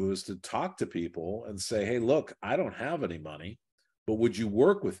do is to talk to people and say, hey, look, I don't have any money, but would you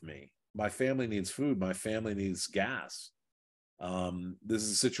work with me? My family needs food. My family needs gas. This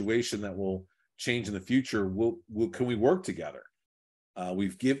is a situation that will change in the future. Can we work together?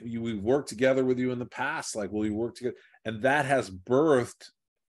 We've worked together with you in the past. Like, will we work together? And that has birthed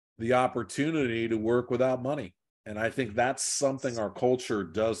the opportunity to work without money. And I think that's something our culture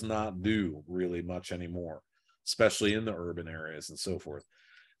does not do really much anymore, especially in the urban areas and so forth.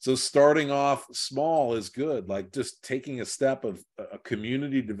 So starting off small is good. Like, just taking a step of a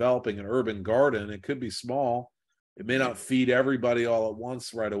community developing an urban garden. It could be small. It may not feed everybody all at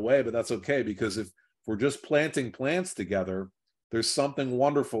once right away, but that's okay, because if we're just planting plants together, there's something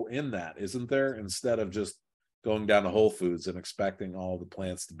wonderful in that, isn't there? Instead of just going down to Whole Foods and expecting all the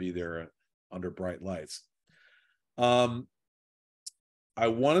plants to be there under bright lights. I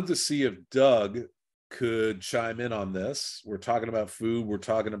wanted to see if Doug could chime in on this. We're talking about food. We're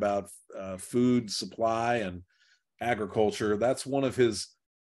talking about food supply and agriculture. That's one of his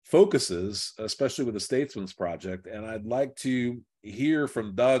focuses, especially with the Statesman's Project. And I'd like to hear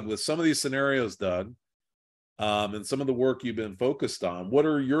from Doug with some of these scenarios, Doug, and some of the work you've been focused on. What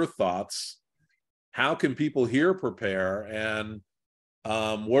are your thoughts? How can people here prepare? And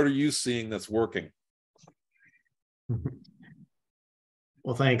what are you seeing that's working?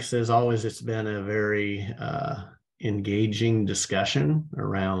 Well, thanks. As always, it's been a very engaging discussion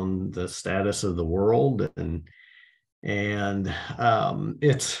around the status of the world, and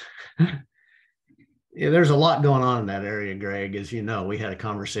it's there's a lot going on in that area, Greg. As you know, we had a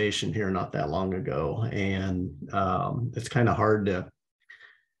conversation here not that long ago, and it's kind of hard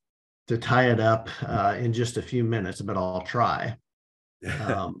to tie it up in just a few minutes, but I'll try.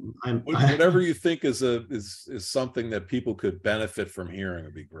 Whatever you think is something that people could benefit from hearing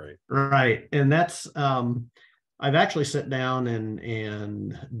would be great. Right. And that's I've actually sat down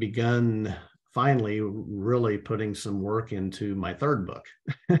and begun finally really putting some work into my third book,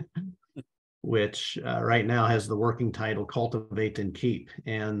 which right now has the working title Cultivate and Keep.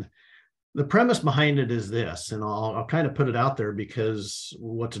 And the premise behind it is this, and I'll kind of put it out there because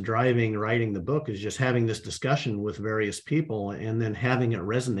what's driving writing the book is just having this discussion with various people and then having it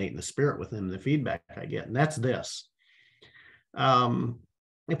resonate in the spirit with them, the feedback I get. And that's this.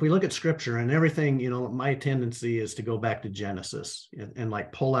 If we look at scripture and everything, my tendency is to go back to Genesis and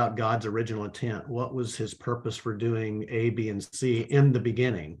like pull out God's original intent. What was his purpose for doing A, B, and C in the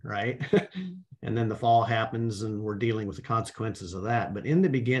beginning, right? And then the fall happens and we're dealing with the consequences of that. But in the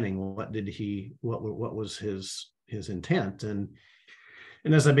beginning, what was his intent? And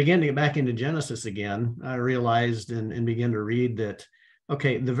as I began to get back into Genesis again, I realized and began to read that,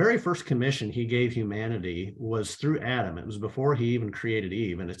 okay, the very first commission he gave humanity was through Adam. It was before he even created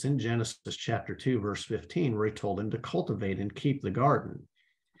Eve. And it's in Genesis chapter 2, verse 15, where he told him to cultivate and keep the garden.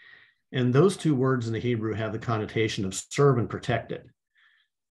 And those two words in the Hebrew have the connotation of serve and protect it.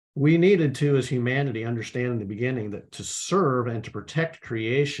 We needed to, as humanity, understand in the beginning that to serve and to protect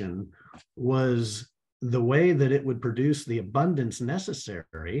creation was the way that it would produce the abundance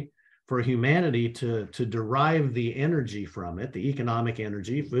necessary for humanity to derive the energy from it, the economic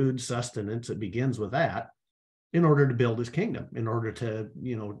energy, food, sustenance, it begins with that, in order to build his kingdom, in order to,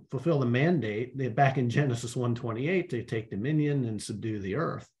 fulfill the mandate back in Genesis 1:28 to take dominion and subdue the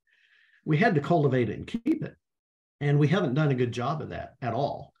earth. We had to cultivate it and keep it. And we haven't done a good job of that at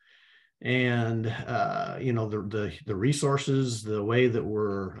all. And, the resources, the way that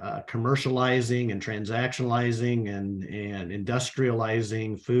we're commercializing and transactionalizing and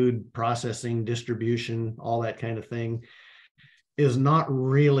industrializing food processing, distribution, all that kind of thing is not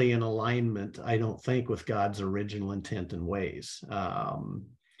really in alignment, I don't think, with God's original intent and ways.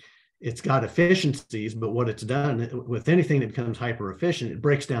 It's got efficiencies, but what it's done with anything that becomes hyper efficient, it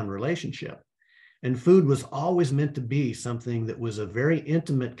breaks down relationship. And food was always meant to be something that was a very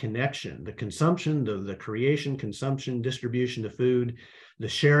intimate connection. The consumption, the creation, consumption, distribution of food, the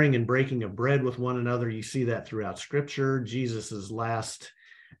sharing and breaking of bread with one another. You see that throughout Scripture. Jesus's last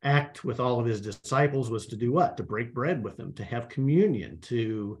act with all of his disciples was to do what? To break bread with them, to have communion,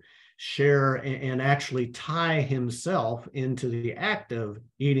 to share and actually tie himself into the act of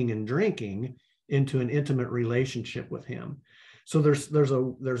eating and drinking into an intimate relationship with him. So there's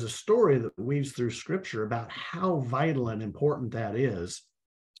a story that weaves through Scripture about how vital and important that is,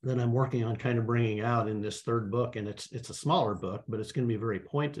 that I'm working on kind of bringing out in this third book. And it's a smaller book, but it's going to be very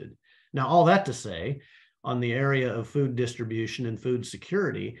pointed. Now, all that to say, on the area of food distribution and food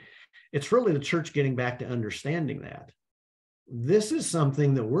security, it's really the church getting back to understanding that. This is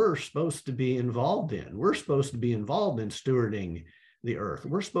something that we're supposed to be involved in. We're supposed to be involved in stewarding the earth.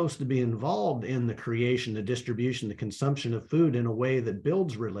 We're supposed to be involved in the creation, the distribution, the consumption of food in a way that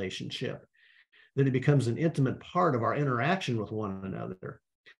builds relationship, that it becomes an intimate part of our interaction with one another.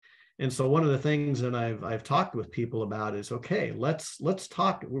 And so one of the things that I've talked with people about is, okay, let's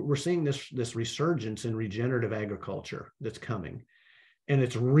talk. We're seeing this resurgence in regenerative agriculture that's coming. And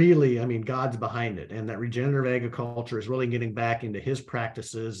it's really, God's behind it. And that regenerative agriculture is really getting back into his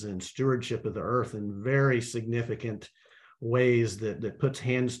practices and stewardship of the earth in very significant ways that puts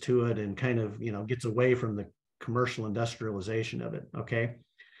hands to it and kind of, gets away from the commercial industrialization of it. Okay.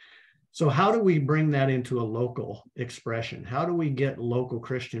 So how do we bring that into a local expression? How do we get local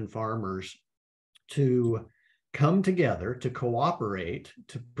Christian farmers to come together, to cooperate,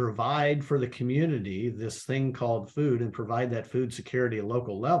 to provide for the community this thing called food and provide that food security at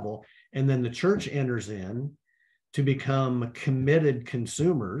local level? And then the church enters in to become committed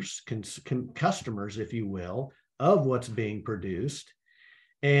consumers, customers, if you will, of what's being produced.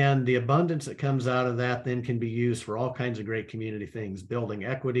 And the abundance that comes out of that then can be used for all kinds of great community things, building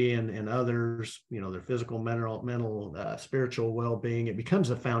equity and others, their physical, mental, spiritual well-being. It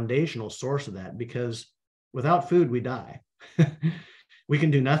becomes a foundational source of that, because without food, we die. We can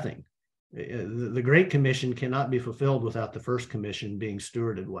do nothing. The Great Commission cannot be fulfilled without the First Commission being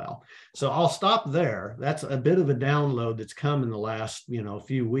stewarded well. So I'll stop there. That's a bit of a download that's come in the last,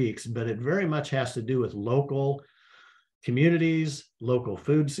 few weeks, but it very much has to do with local communities, local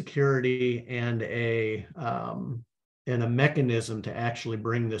food security, and a mechanism to actually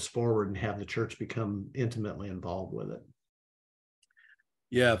bring this forward and have the church become intimately involved with it.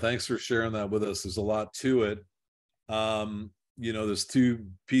 Yeah, thanks for sharing that with us. There's a lot to it. There's two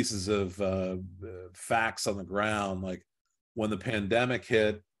pieces of facts on the ground. Like when the pandemic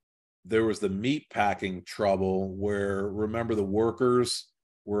hit, there was the meat packing trouble where, remember, the workers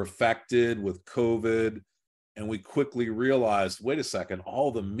were affected with COVID. And we quickly realized, wait a second,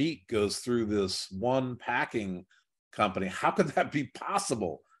 all the meat goes through this one packing company. How could that be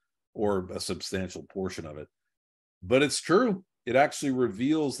possible? Or a substantial portion of it. But it's true. It actually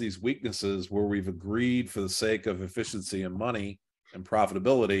reveals these weaknesses where we've agreed, for the sake of efficiency and money and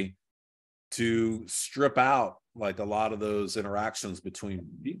profitability, to strip out like a lot of those interactions between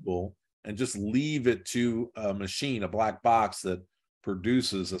people and just leave it to a machine, a black box that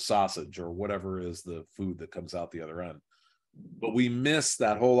produces a sausage or whatever is the food that comes out the other end. But we miss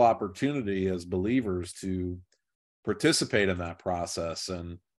that whole opportunity as believers to participate in that process,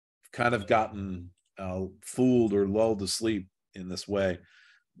 and kind of gotten fooled or lulled to sleep in this way.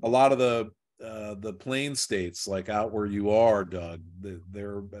 A lot of the plain states, like out where you are, Doug,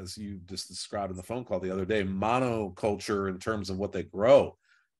 they're, as you just described in the phone call the other day, monoculture in terms of what they grow.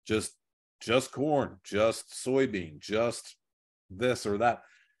 Just corn, just soybean, just this or that.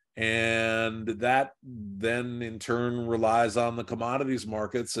 And that then in turn relies on the commodities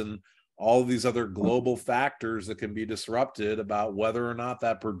markets and all of these other global factors that can be disrupted about whether or not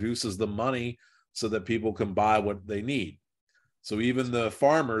that produces the money so that people can buy what they need. So even the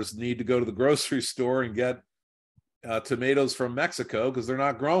farmers need to go to the grocery store and get tomatoes from Mexico because they're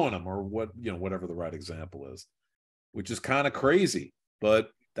not growing them, or whatever the right example is, which is kind of crazy. But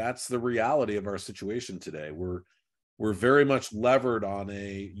that's the reality of our situation today. We're very much levered on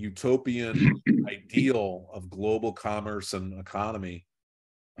a utopian ideal of global commerce and economy,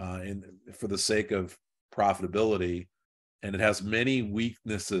 for the sake of profitability, and it has many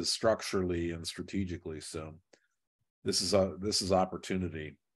weaknesses structurally and strategically. So this is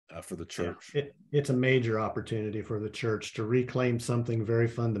opportunity for the church. Yeah, it's a major opportunity for the church to reclaim something very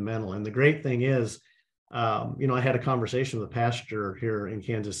fundamental. And the great thing is, I had a conversation with a pastor here in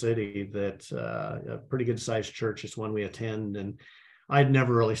Kansas City that a pretty good sized church. It's one we attend, and I'd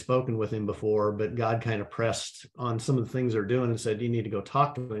never really spoken with him before, but God kind of pressed on some of the things they're doing and said, you need to go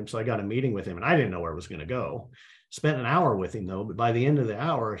talk to him. So I got a meeting with him, and I didn't know where it was going to go. Spent an hour with him though, but by the end of the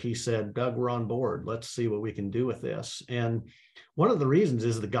hour, he said, Doug, we're on board. Let's see what we can do with this. And one of the reasons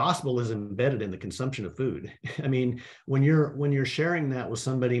is the gospel is embedded in the consumption of food. I mean, when you're sharing that with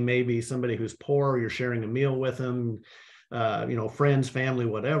somebody, maybe somebody who's poor, you're sharing a meal with them, friends, family,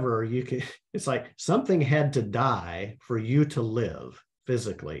 whatever, it's like something had to die for you to live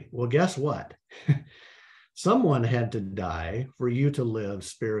physically. Well, guess what? Someone had to die for you to live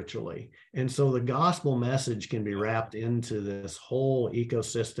spiritually. And so the gospel message can be wrapped into this whole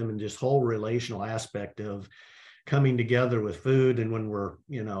ecosystem and just whole relational aspect of coming together with food. And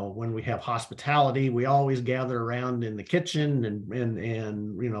when we have hospitality, we always gather around in the kitchen,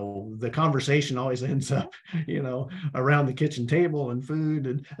 and the conversation always ends up, around the kitchen table and food.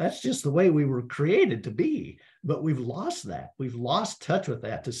 And that's just the way we were created to be. But we've lost that. We've lost touch with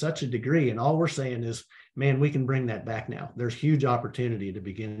that to such a degree. And all we're saying is, man, we can bring that back now. There's huge opportunity to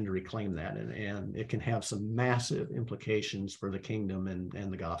begin to reclaim that. And it can have some massive implications for the kingdom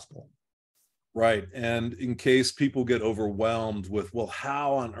and the gospel. Right. And in case people get overwhelmed with, well,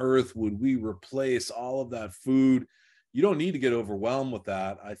 how on earth would we replace all of that food? You don't need to get overwhelmed with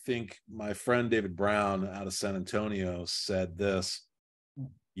that. I think my friend David Brown out of San Antonio said this.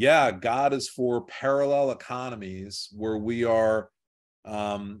 Yeah, God is for parallel economies where we're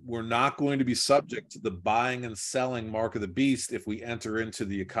not going to be subject to the buying and selling mark of the beast if we enter into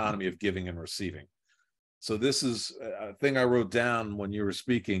the economy of giving and receiving. So this is a thing I wrote down when you were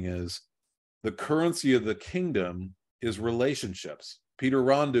speaking is, the currency of the kingdom is relationships. Peter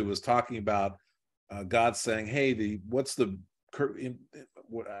Rondu was talking about God saying, hey, I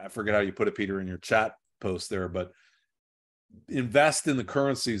forget how you put it, Peter, in your chat post there, but invest in the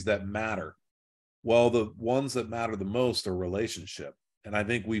currencies that matter. Well, the ones that matter the most are relationship. And I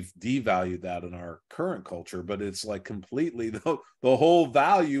think we've devalued that in our current culture, but it's like completely the whole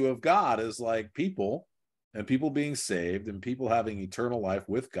value of God is like people, and people being saved, and people having eternal life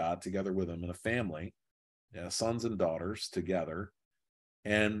with God together with him in a family, sons and daughters together.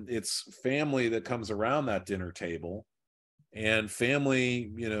 And it's family that comes around that dinner table, and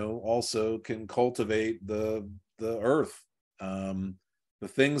family, also can cultivate the earth. The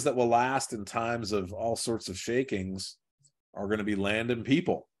things that will last in times of all sorts of shakings are going to be land and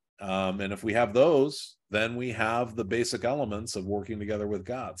people. And if we have those, then we have the basic elements of working together with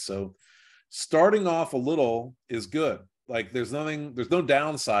God. So starting off a little is good. Like there's no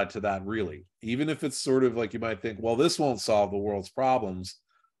downside to that really. Even if it's sort of like you might think, well, this won't solve the world's problems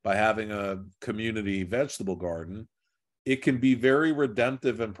by having a community vegetable garden. It can be very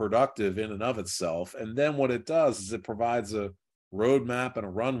redemptive and productive in and of itself. And then what it does is it provides a roadmap and a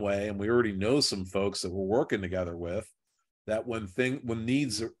runway. And we already know some folks that we're working together with that when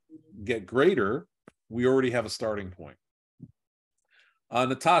needs get greater, we already have a starting point.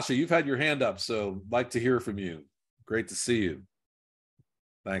 Natasha, you've had your hand up, so I'd like to hear from you. Great to see you.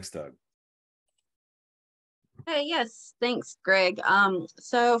 Thanks, Doug. Hey, yes, thanks, Greg.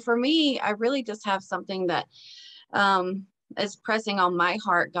 So for me, I really just have something that is pressing on my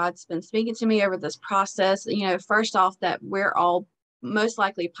heart. God's been speaking to me over this process. First off, that we're all most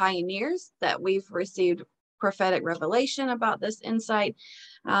likely pioneers, that we've received prophetic revelation about this insight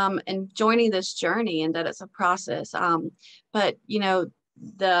and joining this journey, and that it's a process. But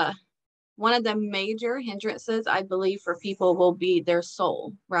one of the major hindrances, I believe, for people will be their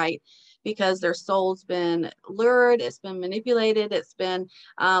soul, right? Because their soul's been lured, it's been manipulated, it's been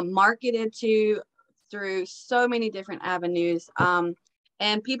marketed to through so many different avenues.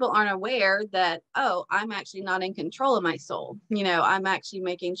 And people aren't aware that, oh, I'm actually not in control of my soul. I'm actually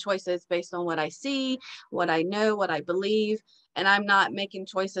making choices based on what I see, what I know, what I believe. And I'm not making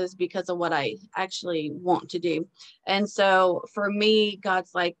choices because of what I actually want to do. And so for me,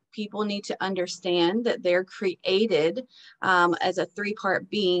 God's like, people need to understand that they're created as a three-part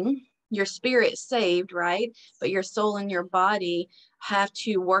being, your spirit saved, right? But your soul and your body have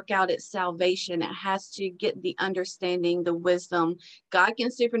to work out its salvation. It has to get the understanding, the wisdom. God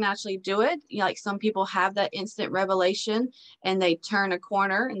can supernaturally do it. You know, like some people have that instant revelation and they turn a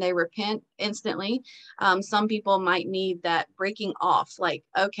corner and they repent instantly. Some people might need that breaking off, like,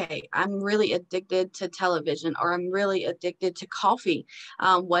 okay, I'm really addicted to television, or I'm really addicted to coffee.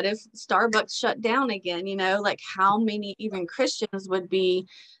 What if Starbucks shut down again? You know, like how many even Christians would be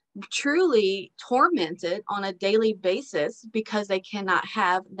truly tormented on a daily basis because they cannot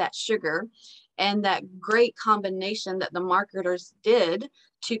have that sugar and that great combination that the marketers did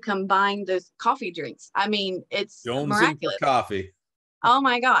to combine those coffee drinks. I mean, it's Jonesing for miraculous. coffee. Oh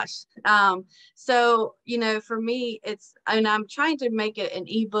my gosh. So, you know, for me, and I'm trying to make it an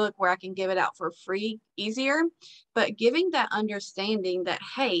ebook where I can give it out for free easier, but giving that understanding that,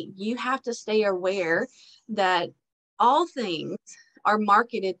 hey, you have to stay aware that all things are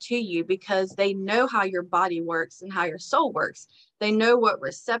marketed to you because they know how your body works and how your soul works. They know what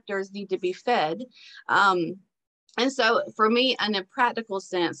receptors need to be fed. And so for me, in a practical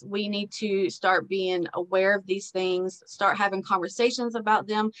sense, we need to start being aware of these things, start having conversations about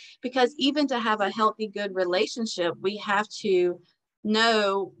them, because even to have a healthy, good relationship, we have to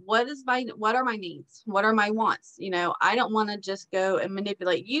know what are my needs? What are my wants? You know, I don't want to just go and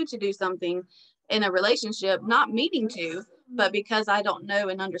manipulate you to do something in a relationship, not meaning to, but because I don't know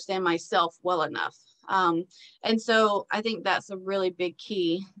and understand myself well enough. And so I think that's a really big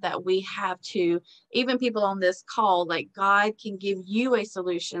key that we have to, even people on this call, like God can give you a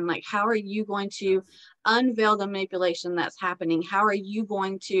solution. Like, how are you going to unveil the manipulation that's happening? How are you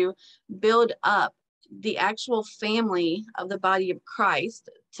going to build up the actual family of the body of Christ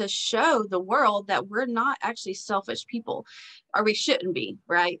to show the world that we're not actually selfish people, or we shouldn't be,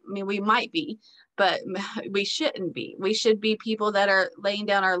 right? I mean, we might be, but we shouldn't be. We should be people that are laying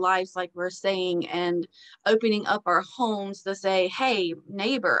down our lives, like we're saying, and opening up our homes to say, hey,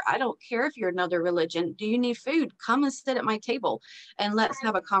 neighbor, I don't care if you're another religion. Do you need food? Come and sit at my table and let's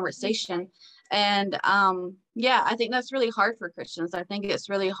have a conversation. And yeah, I think that's really hard for Christians. I think it's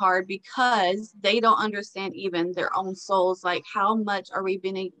really hard because they don't understand even their own souls. Like, how much are we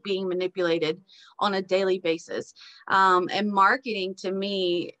being manipulated on a daily basis? And marketing, to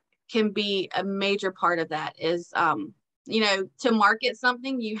me, can be a major part of that. Is you know, to market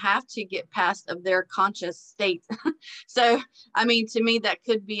something, you have to get past of their conscious state. So, I mean, to me, that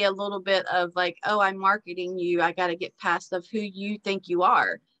could be a little bit of like, oh, I'm marketing you. I got to get past of who you think you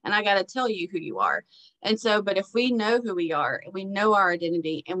are. And I got to tell you who you are. And so, but if we know who we are, and we know our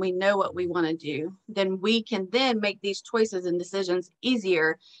identity, and we know what we want to do, then we can then make these choices and decisions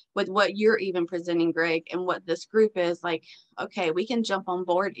easier with what you're even presenting, Greg, and what this group is like. Okay, we can jump on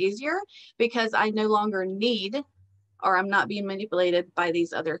board easier because I no longer need, or I'm not being manipulated by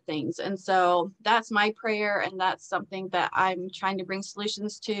these other things. And so that's my prayer. And that's something that I'm trying to bring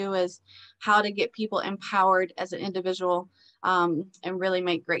solutions to, is how to get people empowered as an individual, and really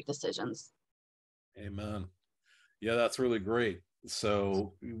make great decisions. Amen. Yeah, that's really great.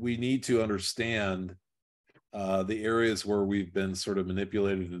 So we need to understand the areas where we've been sort of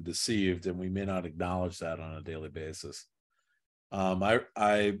manipulated and deceived, and we may not acknowledge that on a daily basis. I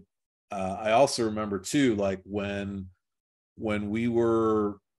also remember too, like when we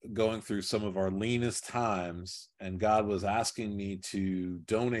were going through some of our leanest times, and God was asking me to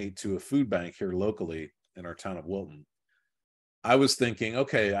donate to a food bank here locally in our town of Wilton. I was thinking,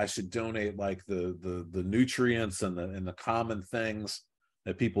 okay, I should donate like the nutrients and the common things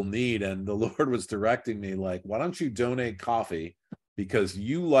that people need. And the Lord was directing me like, why don't you donate coffee, because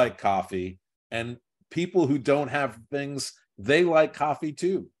you like coffee, and people who don't have things, they like coffee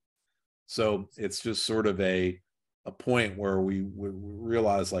too. So it's just sort of a point where we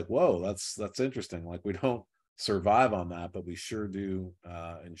realize like, whoa, that's interesting. Like, we don't survive on that, but we sure do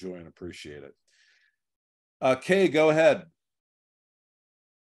enjoy and appreciate it. Kay, go ahead.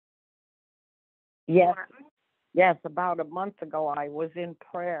 Yes, about a month ago, I was in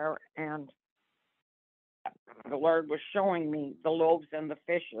prayer, and the Lord was showing me the loaves and the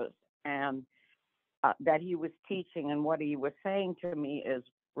fishes, and that he was teaching. And what he was saying to me is,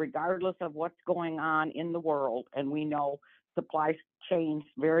 regardless of what's going on in the world, and we know supply chains,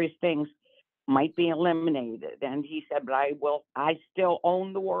 various things might be eliminated. And he said, but I still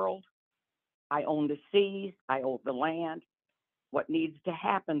own the world. I own the seas. I own the land. What needs to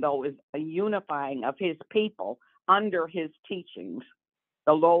happen, though, is a unifying of his people under his teachings,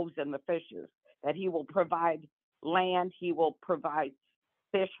 the loaves and the fishes, that he will provide land, he will provide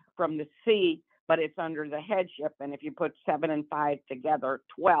fish from the sea, but it's under the headship. And if you put 7 and 5 together,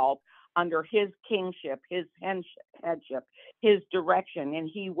 12 under his kingship, his headship, his direction, and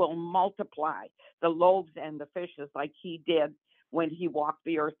he will multiply the loaves and the fishes like he did when he walked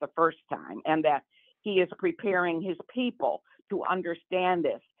the earth the first time, and that he is preparing his people to understand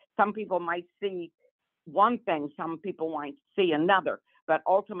this. Some people might see one thing, some people might see another, but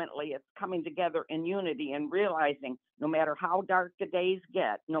ultimately it's coming together in unity and realizing no matter how dark the days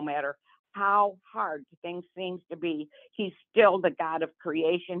get, no matter how hard things seems to be, he's still the God of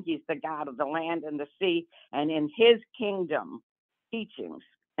creation. He's the God of the land and the sea, and in his kingdom teachings.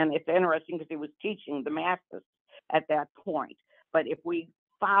 And it's interesting because he was teaching the masses at that point. But if we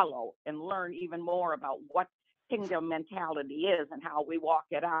follow and learn even more about what kingdom mentality is and how we walk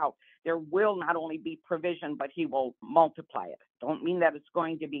it out, there will not only be provision, but he will multiply it. Don't mean that it's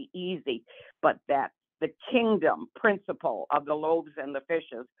going to be easy, but that the kingdom principle of the loaves and the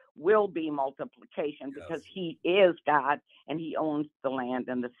fishes will be multiplication, because he is God and he owns the land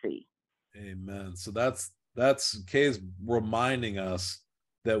and the sea. Amen. So that's Kay's reminding us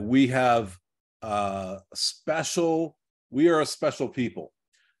that we have we are a special people.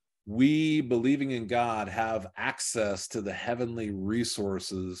 We, believing in God, have access to the heavenly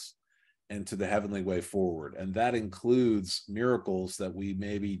resources and to the heavenly way forward. And that includes miracles that we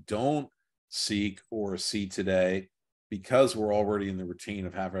maybe don't seek or see today because we're already in the routine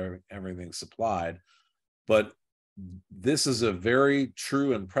of having everything supplied. But this is a very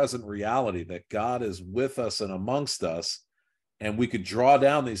true and present reality that God is with us and amongst us, and we could draw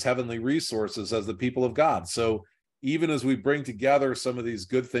down these heavenly resources as the people of God. So even as we bring together some of these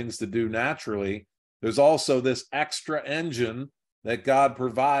good things to do naturally, there's also this extra engine that God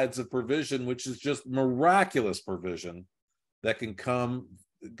provides of provision, which is just miraculous provision that can come.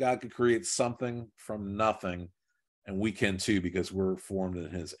 God could create something from nothing, and we can too, because we're formed in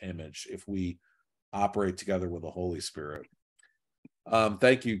his image if we operate together with the Holy Spirit.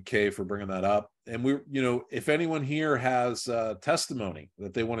 Thank you, Kay, for bringing that up. And if anyone here has testimony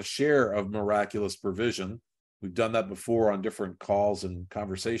that they want to share of miraculous provision, we've done that before on different calls and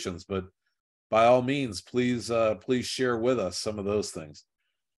conversations, but by all means, please share with us some of those things.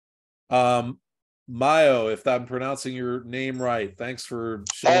 Mayo, if I'm pronouncing your name right, thanks for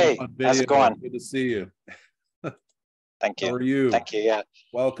showing up on video. How's it going? Good to see you. Thank you. How are you? Thank you. Yeah.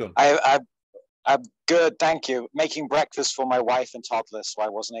 Welcome. I'm good, thank you. Making breakfast for my wife and toddlers, so I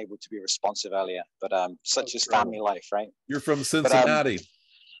wasn't able to be responsive earlier. But such is family life, right? You're from Cincinnati.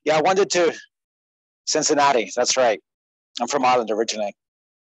 Yeah, I wanted to. Cincinnati, that's right. I'm from Ireland originally.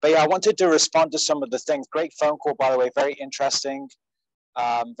 But yeah, I wanted to respond to some of the things. Great phone call, by the way. Very interesting.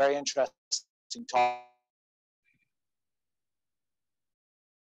 Very interesting talk.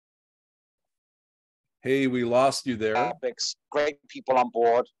 Hey, we lost you there. Topics, great people on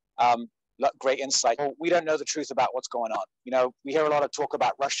board. Great insight. Well, we don't know the truth about what's going on. We hear a lot of talk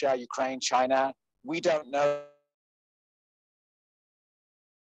about Russia, Ukraine, China. We don't know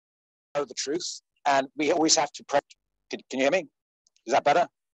the truth, and we always have to pray. Can you hear me? Is that better?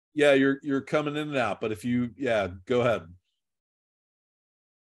 Yeah, you're coming in and out, but go ahead.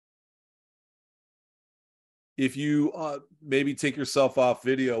 If you maybe take yourself off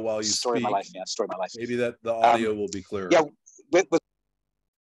video while you story speak. Of my life, yeah, story of my life. Maybe that the audio will be clearer. Yeah,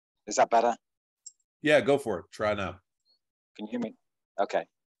 is that better? Yeah, go for it. Try now. Can you hear me? Okay.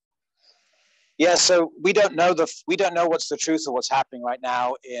 Yeah, so we don't know what's the truth of what's happening right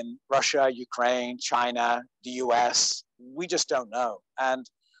now in Russia, Ukraine, China, the US. We just don't know. And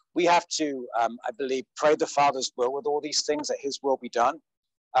we have to, I believe, pray the Father's will with all these things, that his will be done.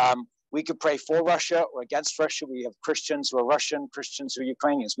 We could pray for Russia or against Russia. We have Christians who are Russian, Christians who are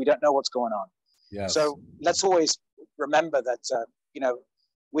Ukrainians. We don't know what's going on. Yes. So let's always remember that,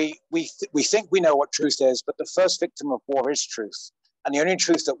 we think we know what truth is, but the first victim of war is truth. And the only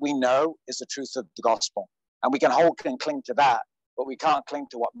truth that we know is the truth of the gospel. And we can hold and cling to that, but we can't cling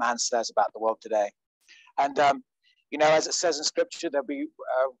to what man says about the world today. And, as it says in scripture, there'll be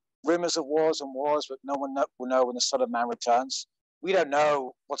rumors of wars and wars, but no one will know when the Son of Man returns. We don't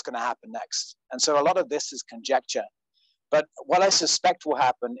know what's going to happen next. And so a lot of this is conjecture. But what I suspect will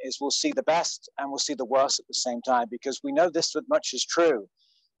happen is we'll see the best and we'll see the worst at the same time, because we know this much is true.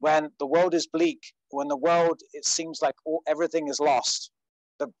 When the world is bleak, when the world, it seems like everything is lost,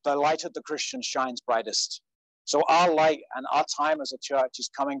 the light of the Christian shines brightest. So our light and our time as a church is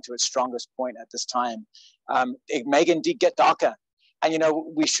coming to its strongest point at this time. It may indeed get darker. And,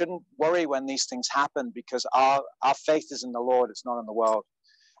 we shouldn't worry when these things happen, because our faith is in the Lord. It's not in the world.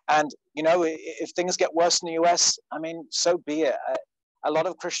 And, if things get worse in the US, so be it. A lot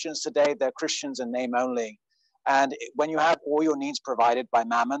of Christians today, they're Christians in name only. And when you have all your needs provided by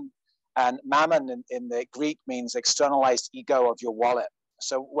mammon, and mammon in the Greek means externalized ego of your wallet.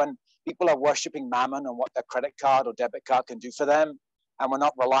 So when people are worshiping mammon and what their credit card or debit card can do for them, and we're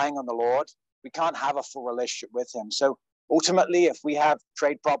not relying on the Lord, we can't have a full relationship with him. So ultimately, if we have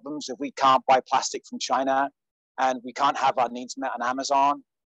trade problems, if we can't buy plastic from China and we can't have our needs met on Amazon,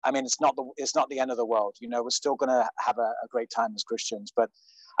 I mean, it's not the end of the world. You know, we're still going to have a great time as Christians. But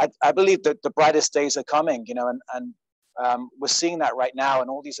I believe that the brightest days are coming, you know, and we're seeing that right now, and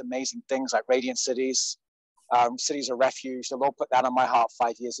all these amazing things like Radiant Cities, cities of refuge. The Lord put that on my heart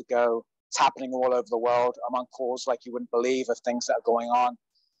 5 years ago. It's happening all over the world. I'm on calls like you wouldn't believe of things that are going on.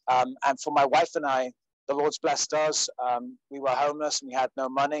 And for my wife and I, the Lord's blessed us. We were homeless and we had no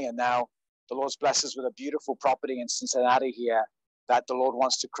money, and now the Lord's blessed us with a beautiful property in Cincinnati here that the Lord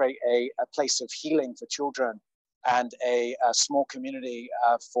wants to create a place of healing for children and a small community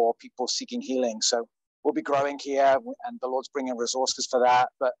for people seeking healing. So we'll be growing here, and the Lord's bringing resources for that.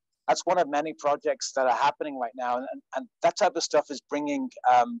 But that's one of many projects that are happening right now, and that type of stuff is bringing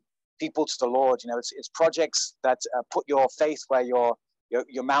people to the Lord. You know, it's projects that put your faith where your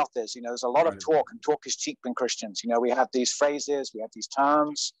mouth is. You know, there's a lot of talk, and talk is cheap in Christians. You know, we have these phrases, we have these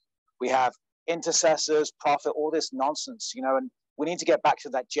terms, we have intercessors, prophet, all this nonsense. You know, and we need to get back to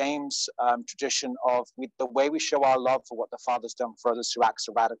that James tradition of the way we show our love for what the Father's done for others through acts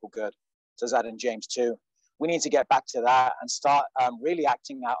of radical good. It says that in James 2. We need to get back to that and start really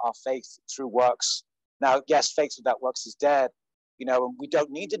acting out our faith through works. Now, yes, faith without works is dead. You know, and we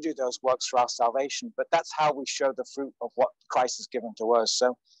don't need to do those works for our salvation, but that's how we show the fruit of what Christ has given to us.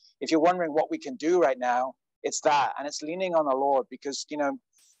 So if you're wondering what we can do right now, it's that, and it's leaning on the Lord, because, you know,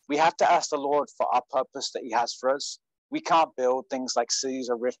 we have to ask the Lord for our purpose that he has for us. We can't build things like cities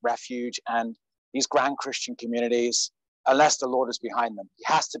of refuge and these grand Christian communities unless the Lord is behind them. He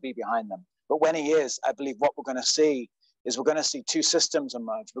has to be behind them. But when he is, I believe what we're going to see is we're going to see two systems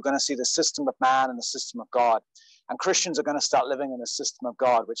emerge. We're going to see the system of man and the system of God. And Christians are going to start living in the system of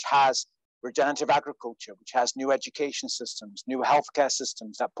God, which has regenerative agriculture, which has new education systems, new healthcare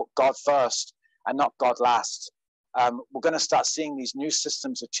systems that put God first and not God last. We're going to start seeing these new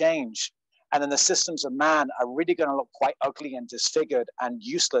systems of change. And then the systems of man are really going to look quite ugly and disfigured and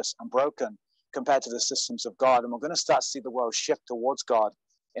useless and broken compared to the systems of God. And we're going to start to see the world shift towards God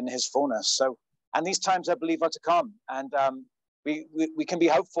in his fullness. So, and these times I believe are to come. And we can be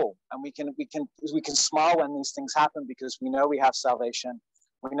hopeful, and we can smile when these things happen, because we know we have salvation.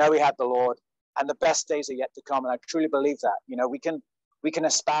 We know we have the Lord, and the best days are yet to come. And I truly believe that. You know, we can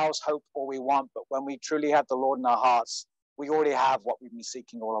espouse hope all we want, but when we truly have the Lord in our hearts, we already have what we've been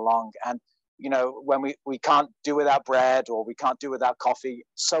seeking all along. And you know, when we can't do without bread, or we can't do without coffee,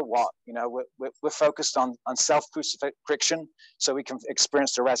 so what? You know, we're focused on self-crucifixion so we can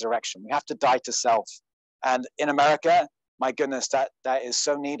experience the resurrection. We have to die to self. And in America, my goodness, that is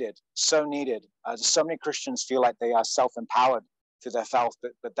so needed, so needed. So many Christians feel like they are self-empowered through their faith,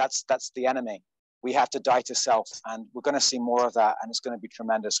 but that's the enemy. We have to die to self, and we're going to see more of that, and it's going to be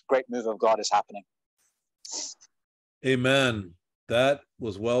tremendous. Great move of God is happening. Amen. That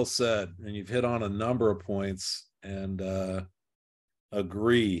was well said, and you've hit on a number of points, and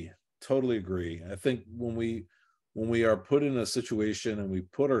totally agree. I think when we are put in a situation, and we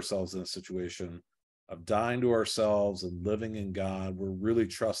put ourselves in a situation of dying to ourselves and living in God, we're really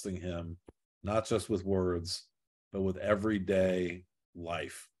trusting him, not just with words, but with everyday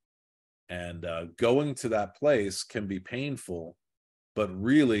life. And going to that place can be painful, but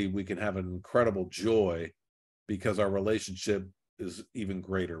really we can have an incredible joy because our relationship is even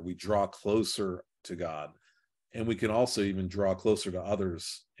greater. We draw closer to God, and we can also even draw closer to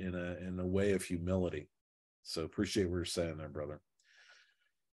others in a way of humility. So appreciate what you're saying there, brother.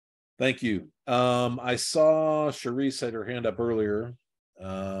 Thank you. I saw Charisse had her hand up earlier.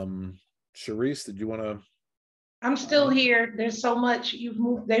 Charisse, did you want to? I'm still here. There's so much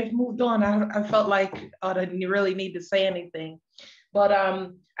they've moved on. I felt like I didn't really need to say anything. But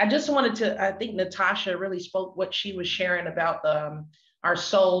I just wanted to, I think Natasha really spoke what she was sharing about our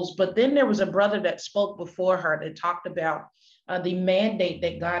souls. But then there was a brother that spoke before her that talked about the mandate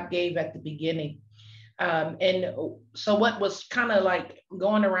that God gave at the beginning. And so what was kind of like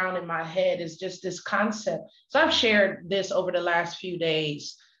going around in my head is just this concept. So I've shared this over the last few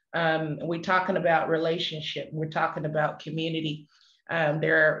days. We're talking about relationship. We're talking about community.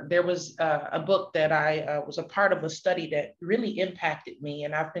 There was a book that I was a part of, a study that really impacted me.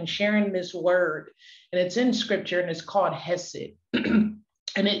 And I've been sharing this word, and it's in scripture, and it's called Hesed. And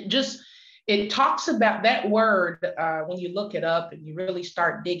it talks about that word when you look it up and you really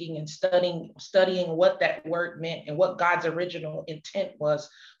start digging and studying what that word meant and what God's original intent was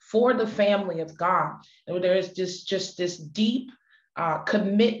for the family of God. And there is just this deep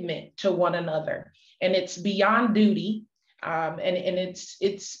commitment to one another. And it's beyond duty. And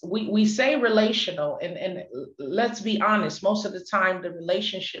we say relational, and let's be honest, most of the time the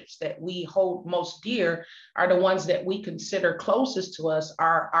relationships that we hold most dear are the ones that we consider closest to us,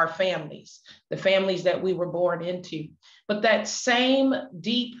 are our families, the families that we were born into. But that same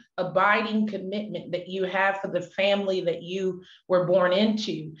deep abiding commitment that you have for the family that you were born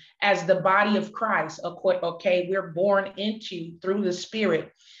into, as the body of Christ, okay, we're born into through the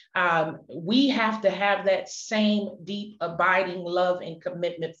Spirit. We have to have that same deep abiding love and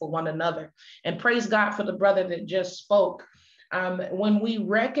commitment for one another. And praise God for the brother that just spoke. When we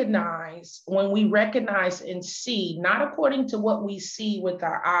recognize and see, not according to what we see with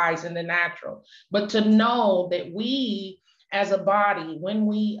our eyes in the natural, but to know that we as a body, when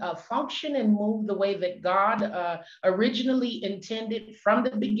we function and move the way that God originally intended from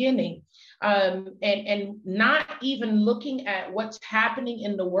the beginning, and not even looking at what's happening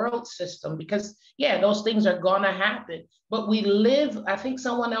in the world system, because yeah, those things are gonna happen, but we live, I think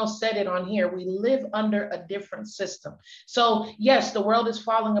someone else said it on here, we live under a different system. So yes, the world is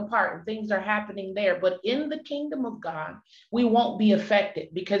falling apart and things are happening there, but in the kingdom of God, we won't be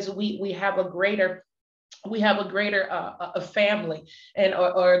affected because we have a greater a family and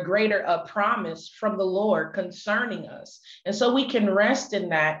or a greater promise from the Lord concerning us. And so we can rest in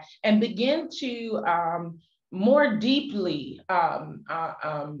that and begin to more deeply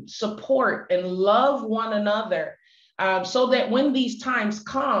support and love one another, so that when these times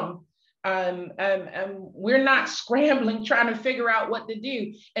come, we're not scrambling trying to figure out what to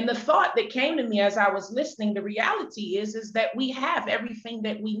do. And the thought that came to me as I was listening, the reality is that we have everything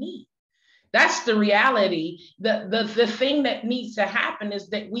that we need. That's the reality. The thing that needs to happen is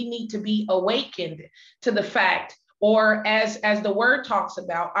that we need to be awakened to the fact, or as the word talks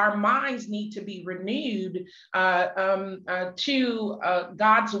about, our minds need to be renewed to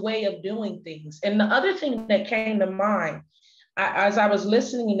God's way of doing things. And the other thing that came to mind, as I was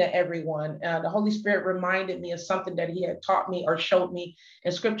listening to everyone, the Holy Spirit reminded me of something that he had taught me or showed me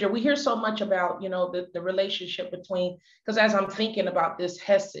in scripture. We hear so much about, the relationship between, because as I'm thinking about this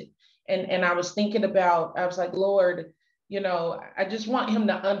Hesed, and I was thinking about, I was like, Lord, I just want him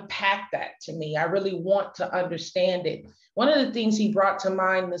to unpack that to me. I really want to understand it. One of the things he brought to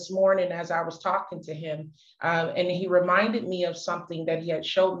mind this morning as I was talking to him, and he reminded me of something that he had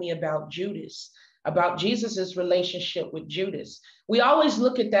showed me about Judas, about Jesus's relationship with Judas. We always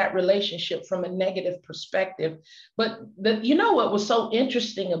look at that relationship from a negative perspective, but what was so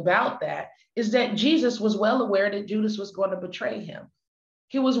interesting about that is that Jesus was well aware that Judas was going to betray him.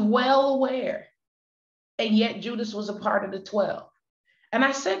 He was well aware, and yet Judas was a part of the 12. And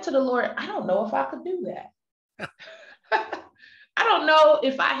I said to the Lord, I don't know if I could do that. I don't know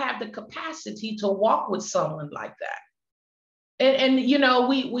if I have the capacity to walk with someone like that. And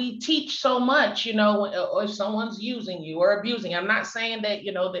we teach so much, or if someone's using you or abusing. I'm not saying that,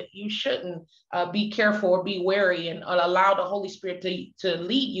 that you shouldn't be careful or be wary and allow the Holy Spirit to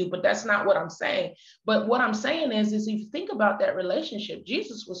lead you, but that's not what I'm saying. But what I'm saying is if you think about that relationship,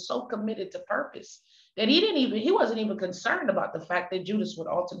 Jesus was so committed to purpose that he wasn't even concerned about the fact that Judas would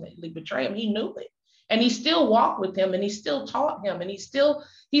ultimately betray him. He knew it. And he still walked with him, and he still taught him, and he still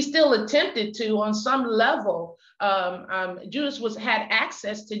attempted to, on some level. Judas had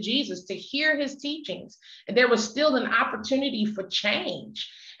access to Jesus to hear his teachings, and there was still an opportunity for change.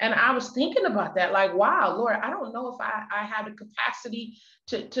 And I was thinking about that, like, wow, Lord, I don't know if I have the capacity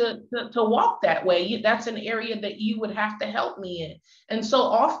to walk that way. That's an area that you would have to help me in. And so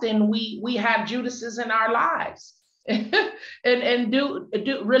often we have Judases in our lives. and do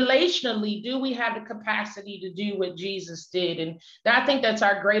relationally, do we have the capacity to do what Jesus did? And I think that's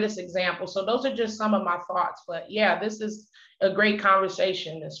our greatest example. So those are just some of my thoughts, but yeah, this is a great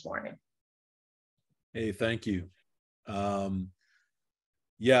conversation this morning. Hey, thank you.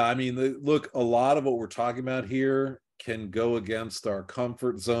 Yeah, I mean, look, a lot of what we're talking about here can go against our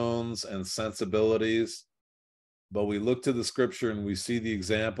comfort zones and sensibilities, but we look to the scripture and we see the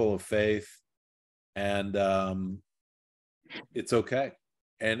example of faith, and it's okay.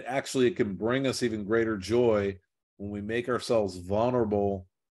 And actually, it can bring us even greater joy when we make ourselves vulnerable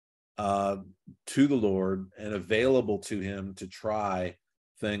to the Lord and available to him to try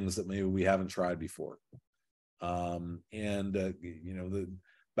things that maybe we haven't tried before.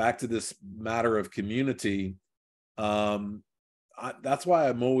 Back to this matter of community, that's why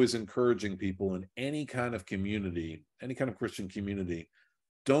I'm always encouraging people in any kind of community, any kind of Christian community,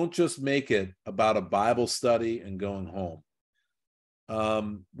 don't just make it about a Bible study and going home.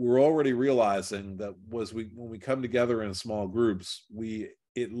 We're already realizing that when we come together in small groups, we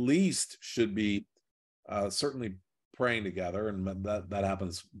at least should be certainly praying together, and that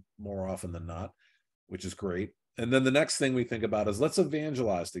happens more often than not, which is great. And then the next thing we think about is let's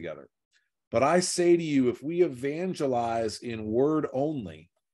evangelize together. But I say to you, if we evangelize in word only,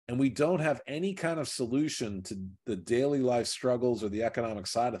 and we don't have any kind of solution to the daily life struggles or the economic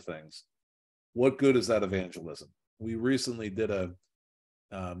side of things, what good is that evangelism? We recently did a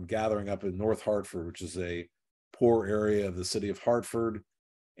gathering up in North Hartford, which is a poor area of the city of Hartford.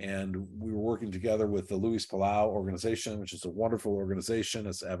 And we were working together with the Luis Palau organization, which is a wonderful organization.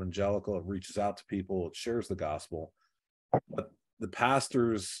 It's evangelical. It reaches out to people. It shares the gospel. But the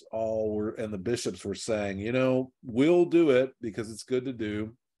pastors all were, and the bishops were saying, you know, we'll do it because it's good to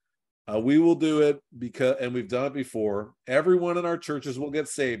do. We will do it because, and we've done it before. Everyone in our churches will get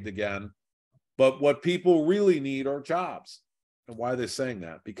saved again. But what people really need are jobs. And why are they saying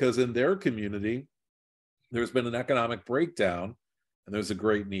that? Because in their community, there's been an economic breakdown and there's a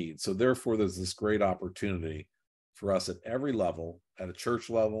great need. So therefore, there's this great opportunity for us at every level, at a church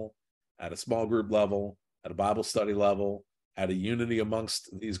level, at a small group level, at a Bible study level, at a unity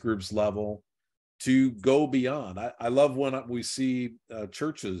amongst these groups level, to go beyond. I love when we see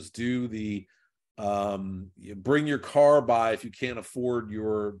churches do the you bring your car by if you can't afford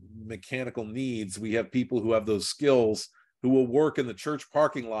your mechanical needs. We have people who have those skills who will work in the church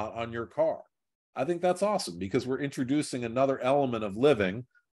parking lot on your car. I think that's awesome because we're introducing another element of living,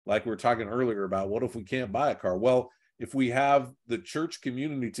 like we were talking earlier about what if we can't buy a car? Well, if we have the church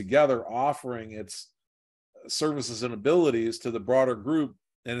community together offering its services and abilities to the broader group,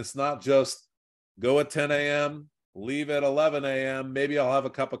 and it's not just go at 10 a.m., leave at 11 a.m., maybe I'll have a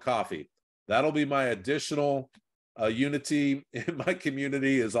cup of coffee. That'll be my additional unity in my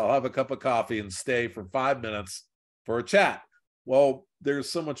community is I'll have a cup of coffee and stay for 5 minutes for a chat. Well, there's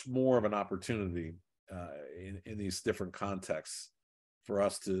so much more of an opportunity in these different contexts for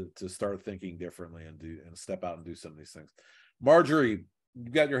us to start thinking differently and step out and do some of these things. Marjorie,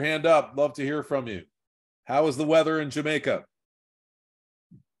 you got your hand up. Love to hear from you. How is the weather in Jamaica?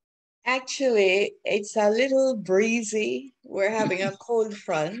 Actually, it's a little breezy. We're having a cold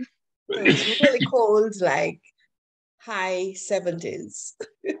front. So it's really cold, like high 70s.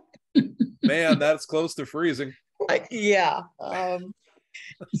 Man, that's close to freezing. Yeah.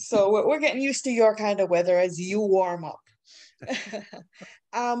 So we're getting used to your kind of weather as you warm up.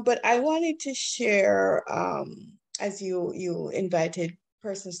 But I wanted to share, as you invited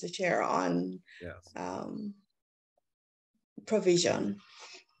persons to share on provision.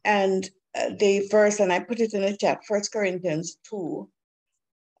 And the verse, and I put it in the chat, 1 Corinthians 2.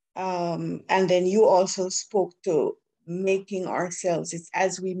 And then you also spoke to making ourselves, it's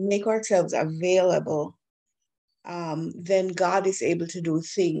as we make ourselves available, then God is able to do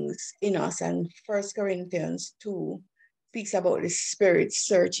things in us. And 1 Corinthians 2 speaks about the Spirit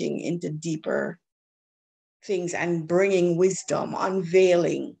searching into deeper things and bringing wisdom,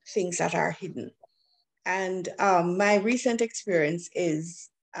 unveiling things that are hidden. And my recent experience is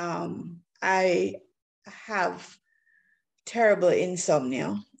I have terrible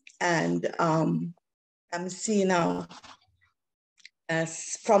insomnia, and I'm seeing now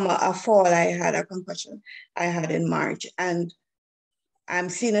from a fall I had, a concussion I had in March, and I'm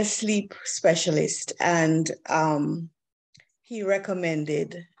seeing a sleep specialist, and he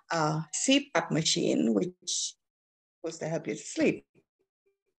recommended a CPAP machine, which was supposed to help you to sleep.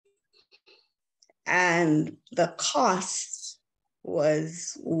 And the cost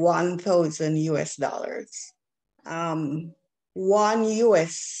was $1,000 US. $1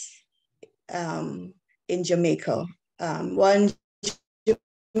 US in Jamaica, $1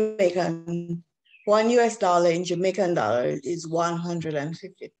 US in Jamaican dollars is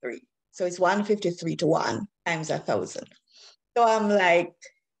 153. So it's 153 to 1 times 1,000. So I'm like,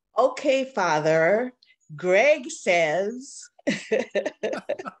 okay, Father, Greg says,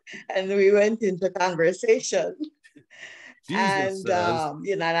 and we went into conversation. Jesus says.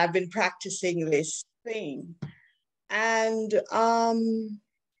 You know, and I've been practicing this thing. And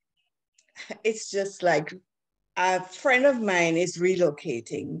it's just like a friend of mine is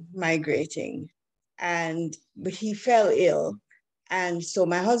relocating, migrating, and he fell ill. And so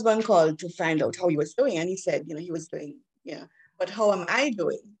my husband called to find out how he was doing. And he said, you know, he was doing, yeah, but how am I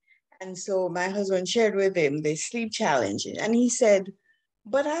doing? And so my husband shared with him the sleep challenge. And he said,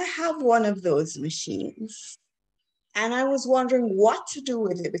 but I have one of those machines. And I was wondering what to do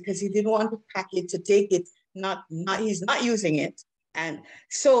with it because he didn't want to pack it, to take it, he's not using it. And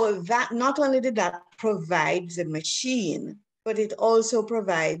so that not only did that provide the machine, but it also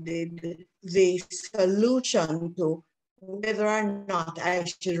provided the solution to whether or not I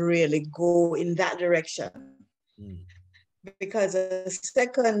should really go in that direction. Because a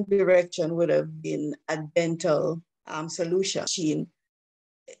second direction would have been a dental solution.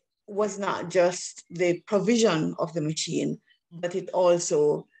 was not just the provision of the machine, but it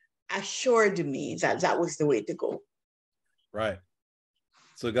also assured me that that was the way to go. Right.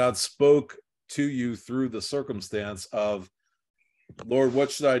 So God spoke to you through the circumstance of, Lord,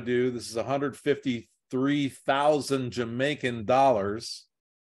 what should I do? This is 153,000 Jamaican dollars,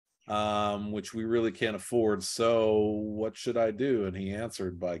 which we really can't afford. So what should I do? And he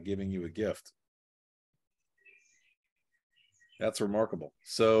answered by giving you a gift. That's remarkable.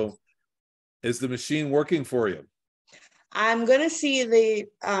 So is the machine working for you? I'm going to see the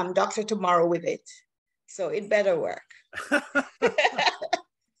doctor tomorrow with it. So it better work.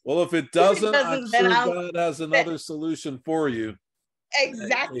 Well, if it doesn't, I'm sure then God has another solution for you.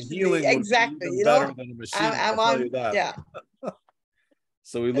 Exactly. The healing would be even better than a machine, I'll tell you that. Yeah.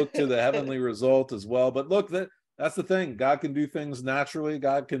 So we look to the heavenly result as well. But look, that's the thing. God can do things naturally.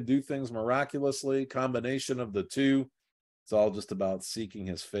 God can do things miraculously. Combination of the two. It's all just about seeking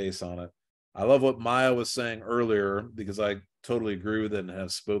his face on it. I love what Maya was saying earlier, because I totally agree with it and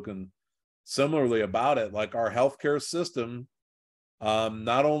have spoken similarly about it. Like our healthcare system,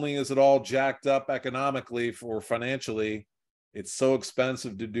 not only is it all jacked up economically or financially, it's so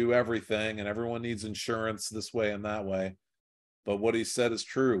expensive to do everything, and everyone needs insurance this way and that way. But what he said is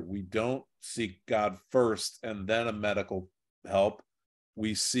true. We don't seek God first and then a medical help.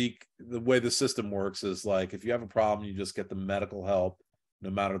 We seek, the way the system works is like, if you have a problem, you just get the medical help, no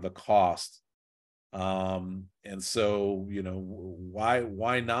matter the cost. And so, you know,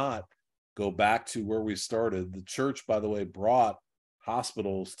 why not go back to where we started? The church, by the way, brought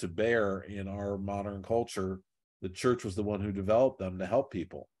hospitals to bear in our modern culture. The church was the one who developed them to help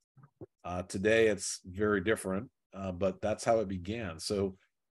people. Today, it's very different, but that's how it began. So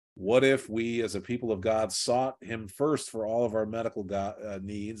what if we, as a people of God, sought him first for all of our medical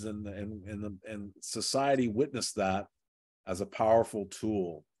needs, and society witnessed that as a powerful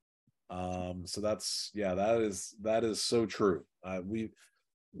tool? So that's, yeah, that is so true. We,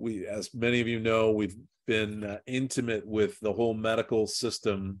 as many of you know, we've been intimate with the whole medical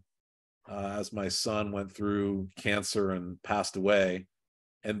system as my son went through cancer and passed away.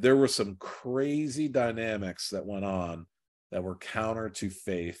 And there were some crazy dynamics that went on that were counter to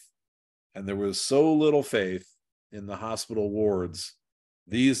faith. And there was so little faith in the hospital wards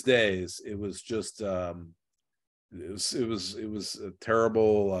these days. It was just, it was a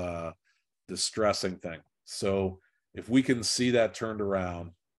terrible, distressing thing. So if we can see that turned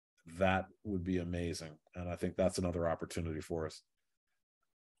around, that would be amazing. And I think that's another opportunity for us.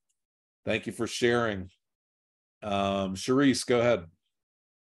 Thank you for sharing. Charisse, go ahead.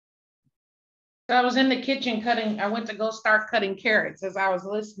 I was in the kitchen I went to go start cutting carrots as I was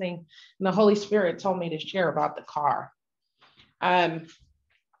listening, and the Holy Spirit told me to share about the car. I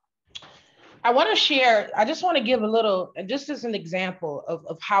want to share, I just want to give a little, just as an example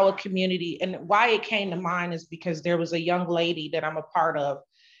of how a community, and why it came to mind is because there was a young lady that I'm a part of,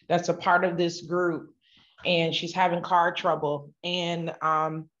 that's a part of this group, and she's having car trouble. And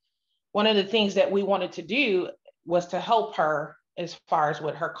one of the things that we wanted to do was to help her as far as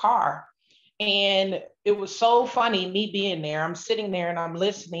with her car. And it was so funny, me being there. I'm sitting there and I'm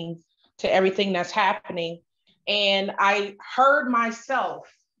listening to everything that's happening. And I heard myself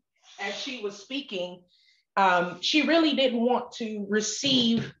as she was speaking. She really didn't want to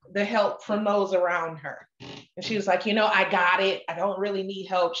receive the help from those around her. And she was like, you know, I got it. I don't really need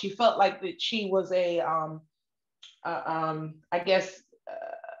help. She felt like that she was I guess,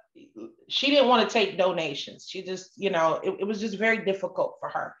 she didn't want to take donations. She just, you know, it was just very difficult for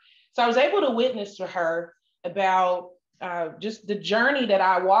her. So I was able to witness to her about just the journey that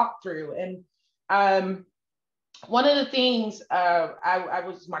I walked through. And one of the things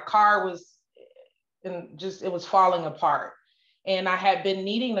my car was it was falling apart. And I had been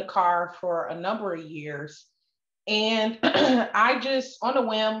needing the car for a number of years. And I just, on a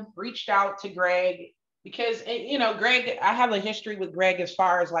whim, reached out to Greg because, you know, Greg, I have a history with Greg as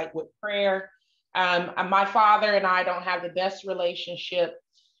far as like with prayer. My father and I don't have the best relationship.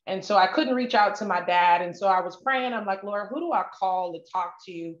 And so I couldn't reach out to my dad. And so I was praying. I'm like, Lord, who do I call to talk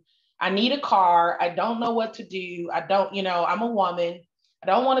to? I need a car. I don't know what to do. I don't, you know, I'm a woman. I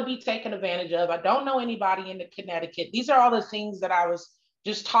don't want to be taken advantage of. I don't know anybody in Connecticut. These are all the things that I was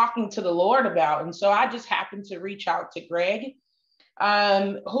just talking to the Lord about. And so I just happened to reach out to Greg,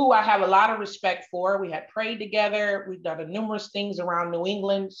 who I have a lot of respect for. We had prayed together. We've done numerous things around New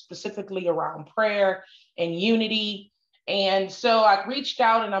England, specifically around prayer and unity. And so I reached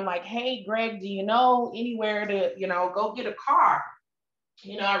out and I'm like, hey, Greg, do you know anywhere to, you know, go get a car?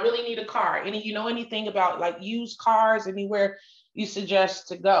 You know, I really need a car. You know anything about like used cars, anywhere you suggest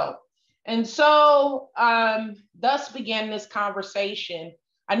to go? And so thus began this conversation.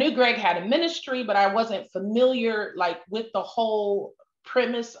 I knew Greg had a ministry, but I wasn't familiar like with the whole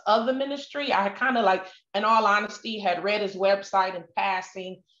premise of the ministry. I kind of like, in all honesty, had read his website in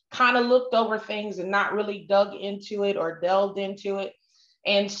passing, kind of looked over things and not really dug into it or delved into it.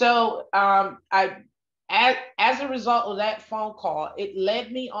 And so as a result of that phone call, it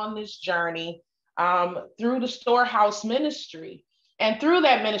led me on this journey through the Storehouse Ministry. And through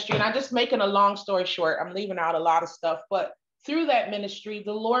that ministry, and I'm just making a long story short, I'm leaving out a lot of stuff, but through that ministry,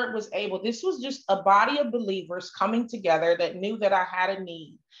 the Lord was able, this was just a body of believers coming together that knew that I had a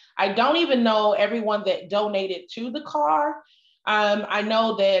need. I don't even know everyone that donated to the car. I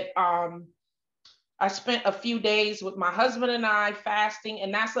know that I spent a few days with my husband and I fasting,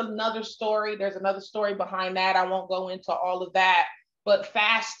 and that's another story. There's another story behind that. I won't go into all of that, but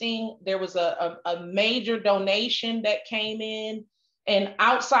fasting, there was a major donation that came in. And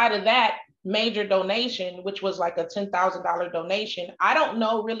outside of that major donation, which was like a $10,000 donation, I don't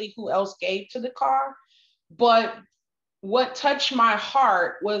know really who else gave to the car, but what touched my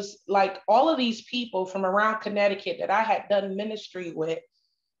heart was like all of these people from around Connecticut that I had done ministry with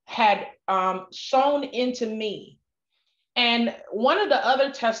had sown into me. And one of the other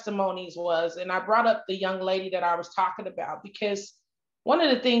testimonies was, and I brought up the young lady that I was talking about, because one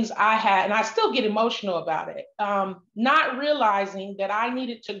of the things I had, and I still get emotional about it, not realizing that I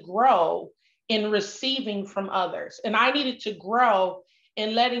needed to grow in receiving from others. And I needed to grow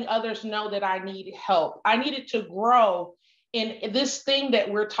in letting others know that I need help. I needed to grow in this thing that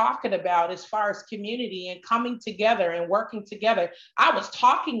we're talking about as far as community and coming together and working together. I was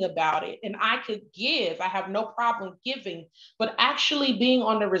talking about it and I could give. I have no problem giving, but actually being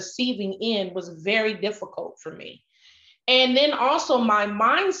on the receiving end was very difficult for me. And then also my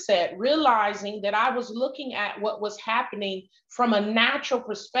mindset, realizing that I was looking at what was happening from a natural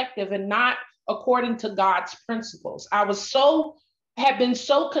perspective and not according to God's principles. I had been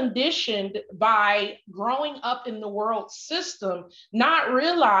so conditioned by growing up in the world system, not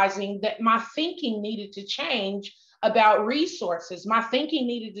realizing that my thinking needed to change about resources. My thinking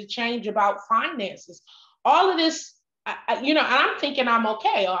needed to change about finances. All of this, and I'm thinking I'm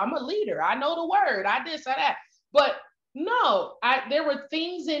okay. Oh, I'm a leader. I know the word. I this, I that. But no, there were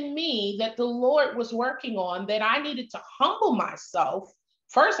things in me that the Lord was working on that I needed to humble myself.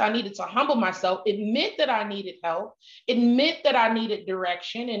 First, I needed to humble myself, admit that I needed help, admit that I needed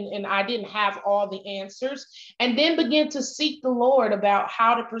direction, and I didn't have all the answers, and then begin to seek the Lord about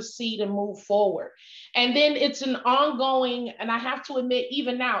how to proceed and move forward. And then it's an ongoing, and I have to admit,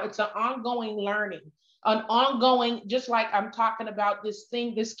 even now, it's an ongoing learning, an ongoing, just like I'm talking about this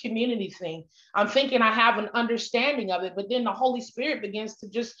thing, this community thing. I'm thinking I have an understanding of it, but then the Holy Spirit begins to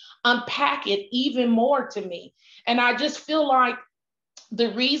just unpack it even more to me. And I just feel like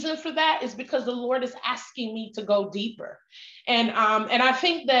the reason for that is because the Lord is asking me to go deeper. And I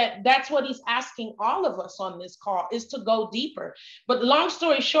think that that's what he's asking all of us on this call, is to go deeper. But long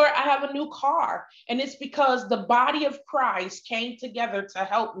story short, I have a new car, and it's because the body of Christ came together to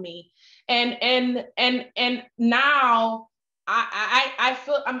help me. And now I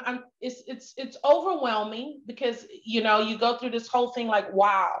feel it's overwhelming, because you go through this whole thing like,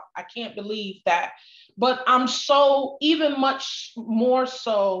 wow, I can't believe that. But I'm so even much more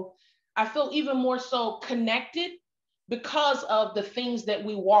so, I feel even more so connected because of the things that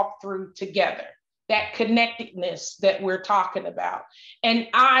we walk through together, that connectedness that we're talking about. And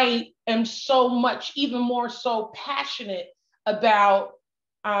I am so much, even more so passionate about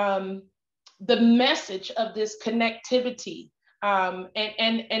the message of this connectivity and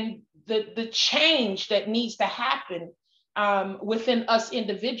the change that needs to happen within us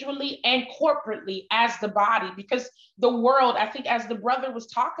individually and corporately as the body, because the world, I think, as the brother was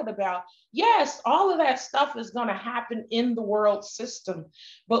talking about, yes, all of that stuff is going to happen in the world system,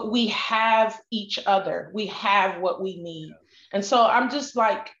 but we have each other. We have what we need. And so I'm just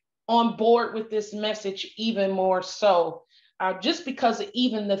like on board with this message even more so, just because of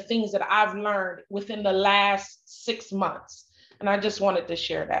even the things that I've learned within the last 6 months. And I just wanted to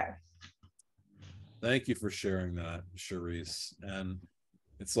share that. Thank you for sharing that, Charisse. And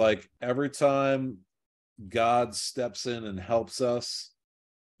it's like every time God steps in and helps us,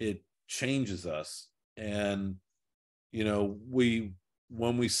 it changes us. And,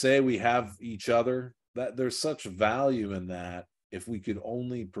 when we say we have each other, that there's such value in that if we could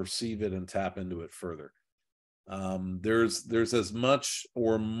only perceive it and tap into it further. There's as much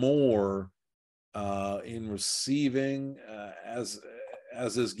or more in receiving as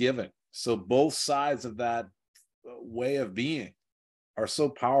is giving. So both sides of that way of being are so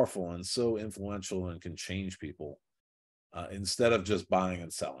powerful and so influential and can change people, instead of just buying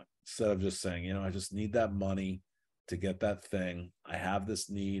and selling, instead of just saying, I just need that money to get that thing. I have this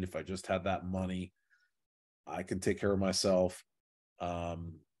need. If I just had that money, I can take care of myself.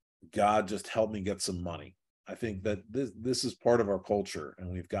 God, just help me get some money. I think that this is part of our culture, and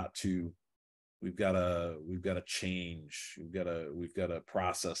we've got to change. We've got to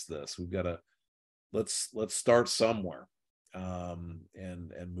process this. We've got to let's start somewhere, and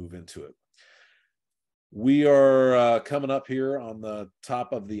move into it. We are coming up here on the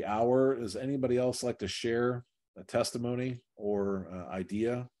top of the hour. Does anybody else like to share a testimony or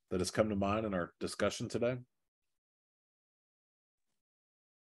idea that has come to mind in our discussion today?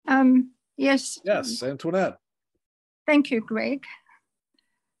 Yes. Yes, Antoinette. Thank you, Greg.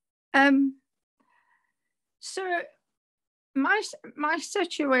 So my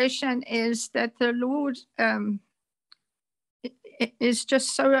situation is that the Lord is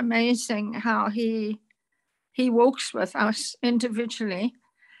just so amazing how he walks with us individually.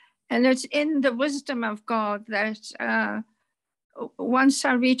 And it's in the wisdom of God that once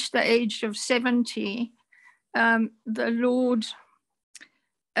I reached the age of 70, the Lord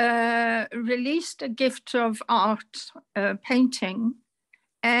released a gift of art, painting,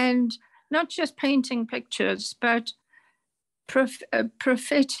 and not just painting pictures, but a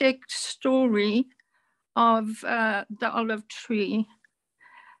prophetic story of the olive tree,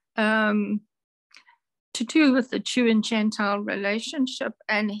 to do with the Jew and Gentile relationship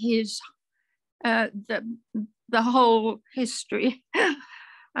and his the whole history,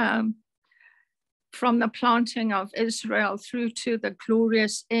 from the planting of Israel through to the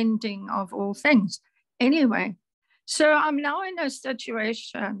glorious ending of all things. Anyway, so I'm now in a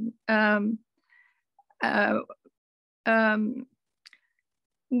situation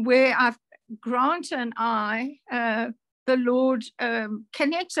where Grant and I, the Lord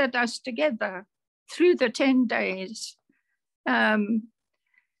connected us together through the 10 days. And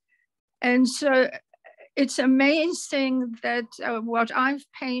so it's amazing that what I've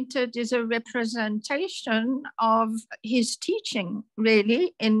painted is a representation of his teaching,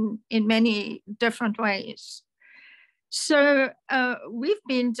 really, in many different ways. So we've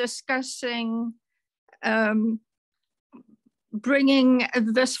been discussing bringing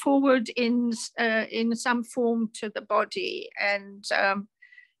this forward in some form to the body. And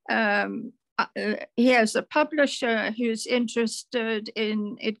he has a publisher who's interested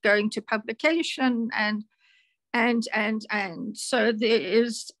in it going to publication, and so there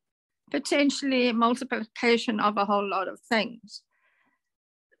is potentially a multiplication of a whole lot of things.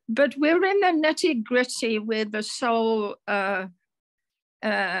 But we're in the nitty-gritty where the soul,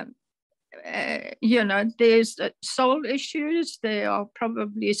 there's soul issues, there are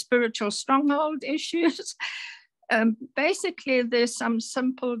probably spiritual stronghold issues. Basically, there's some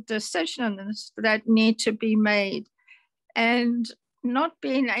simple decisions that need to be made, and not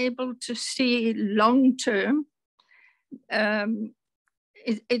being able to see long-term,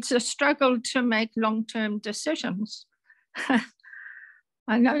 it's a struggle to make long-term decisions.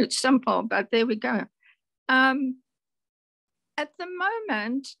 I know it's simple, but there we go. At the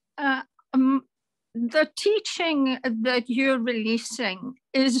moment, the teaching that you're releasing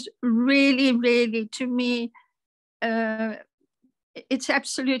is really, really, to me, it's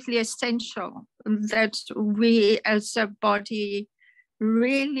absolutely essential that we as a body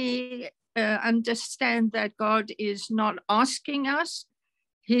really understand that God is not asking us,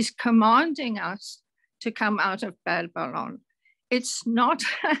 he's commanding us to come out of Babylon. It's not,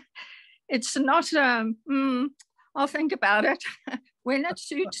 I'll think about it when it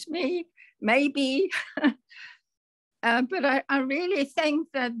suits me, maybe. But I really think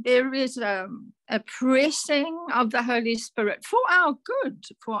that there is a pressing of the Holy Spirit for our good,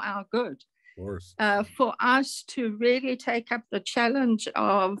 Of course. for us to really take up the challenge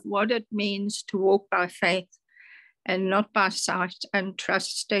of what it means to walk by faith and not by sight, and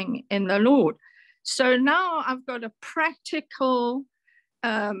trusting in the Lord. So now I've got a practical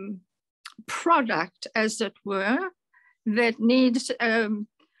product, as it were, that needs,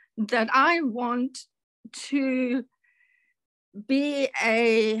 that I want to be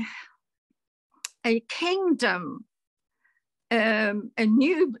a kingdom, a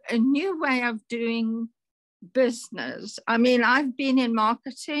new way of doing business. I mean, I've been in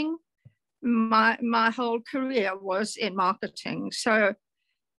marketing. My whole career was in marketing. So,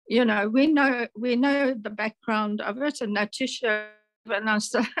 we know the background of it, and Natisha given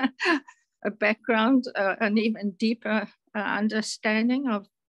us a background, an even deeper understanding of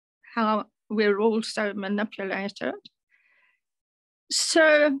how we're also manipulated.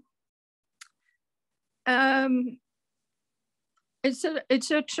 So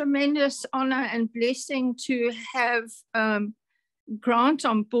it's a tremendous honor and blessing to have Grant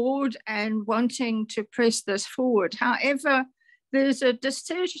on board and wanting to press this forward. However, there's a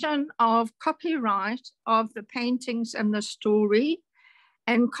decision of copyright of the paintings and the story,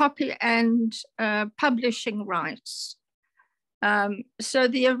 and copy and publishing rights. So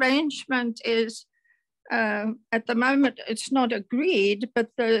the arrangement is, at the moment, it's not agreed,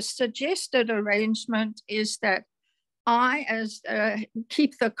 but the suggested arrangement is that I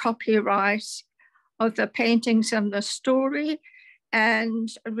keep the copyright of the paintings and the story, and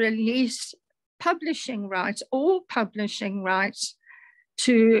release publishing rights, all publishing rights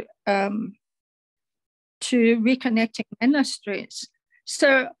to Reconnecting Ministries.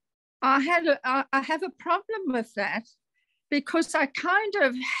 So I have a problem with that, because I kind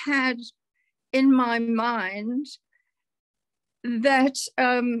of had in my mind that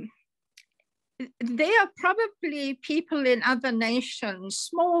there are probably people in other nations,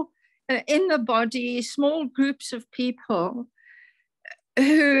 small in the body, small groups of people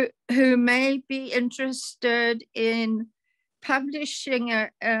who may be interested in publishing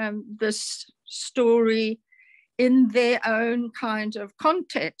this story in their own kind of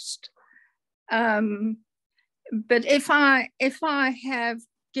context. But if I have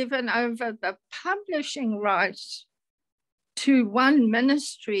given over the publishing rights to one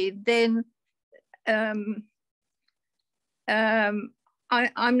ministry, then I'm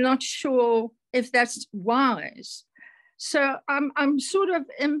not sure if that's wise. So I'm sort of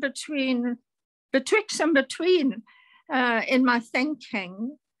in between, betwixt and between in my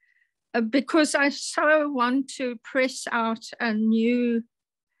thinking, because I so want to press out a new,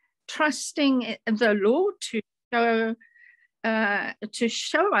 trusting the Lord to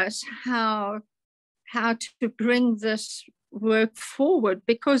show us how to bring this work forward,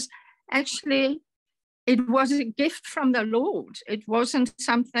 because actually it was a gift from the Lord. It wasn't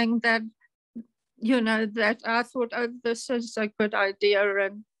something that, that I thought, oh, this is a good idea.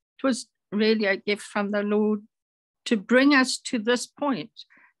 And it was really a gift from the Lord to bring us to this point.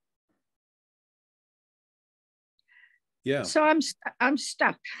 Yeah. So I'm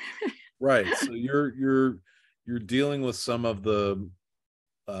stuck. Right. So you're dealing with some of the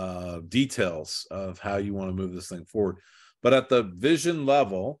details of how you want to move this thing forward. But at the vision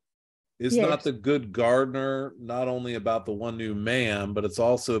level, is not the good gardener not only about the one new man, but it's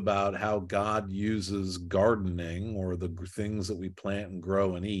also about how God uses gardening, or the things that we plant and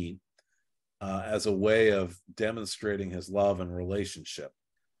grow and eat, as a way of demonstrating his love and relationship.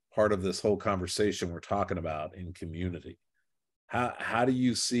 Part of this whole conversation we're talking about in community. How do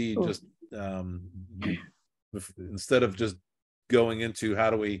you see, just instead of just going into how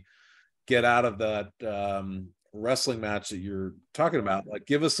do we get out of that wrestling match that you're talking about, like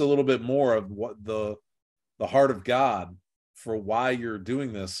give us a little bit more of what the heart of God for why you're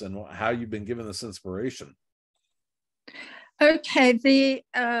doing this and how you've been given this inspiration. Okay,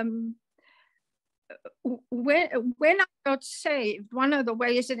 when I got saved, one of the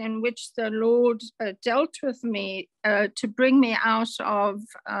ways in which the Lord dealt with me to bring me out of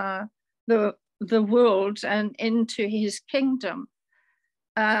the world and into his kingdom,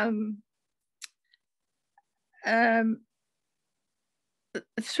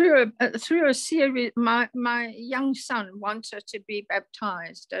 through a series, my young son wanted to be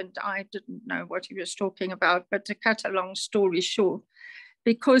baptized, and I didn't know what he was talking about. But to cut a long story short,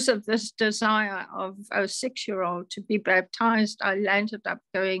 because of this desire of a 6-year-old to be baptized, I landed up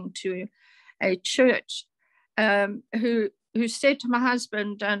going to a church who said to my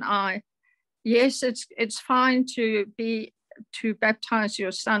husband and I, yes, it's fine to baptize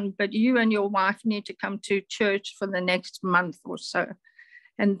your son, but you and your wife need to come to church for the next month or so.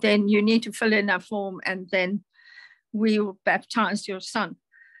 And then you need to fill in a form, and then we will baptize your son.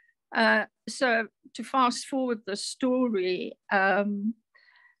 So to fast forward the story,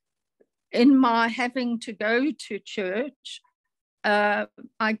 in my having to go to church, I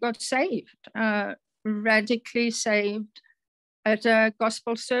got saved, radically saved at a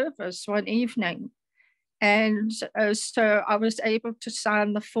gospel service one evening. And so I was able to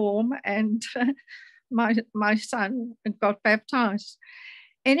sign the form, and my son got baptized.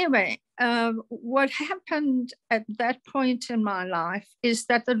 Anyway, what happened at that point in my life is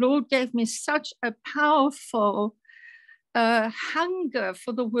that the Lord gave me such a powerful hunger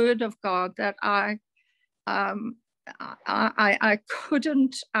for the word of God that I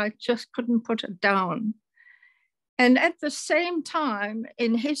just couldn't put it down. And at the same time,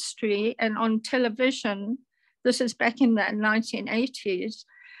 in history and on television, this is back in the 1980s,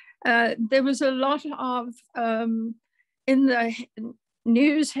 there was a lot of, in the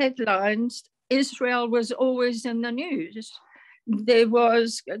news headlines, Israel was always in the news. there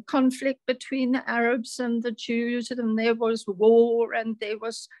was a conflict between the Arabs and the Jews, and there was war, and there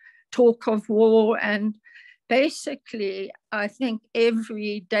was talk of war. And basically, I think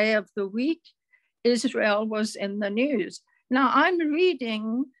every day of the week, Israel was in the news. Now, I'm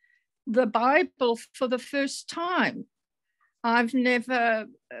reading the Bible for the first time. I've never,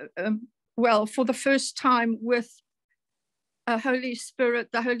 well, for the first time with a Holy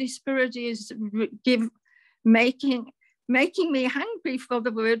Spirit. The Holy Spirit is making me hungry for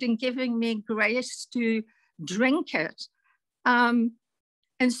the word and giving me grace to drink it. And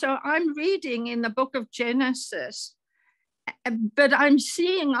so I'm reading in the book of Genesis, but I'm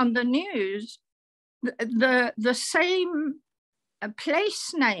seeing on the news the same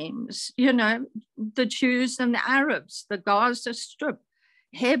place names, you know, the Jews and the Arabs, the Gaza Strip,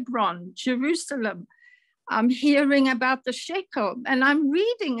 Hebron, Jerusalem. I'm hearing about the shekel, and I'm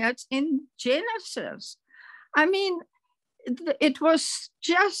reading it in Genesis. I mean, it was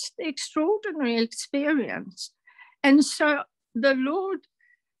just extraordinary experience. And so the Lord,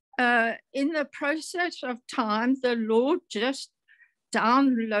 in the process of time, the Lord just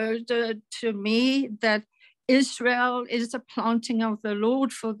downloaded to me that Israel is the planting of the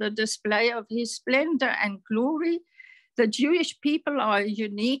Lord for the display of his splendor and glory. The Jewish people are a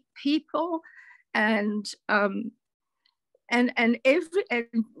unique people, and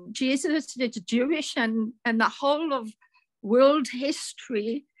Jesus is Jewish, and the whole of world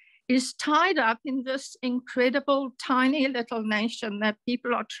history is tied up in this incredible tiny little nation that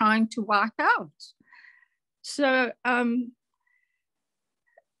people are trying to wipe out. So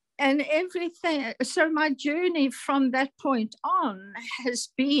and everything, so my journey from that point on has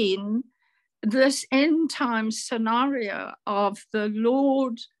been this end time scenario of the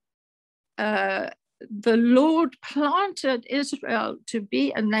Lord planted Israel to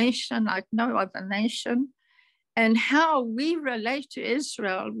be a nation like no other nation, and how we relate to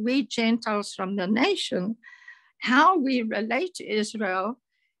Israel, we Gentiles from the nation, how we relate to Israel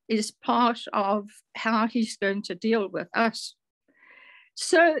is part of how he's going to deal with us.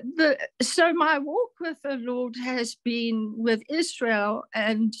 So my walk with the Lord has been with Israel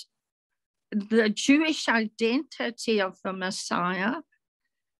and the Jewish identity of the Messiah.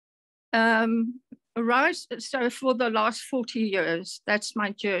 So for the last 40 years, that's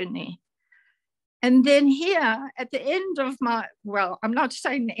my journey. And then here at the end of my, well, I'm not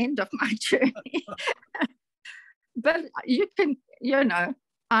saying the end of my journey, but you can, you know,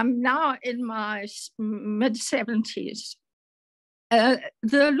 I'm now in my mid-70s.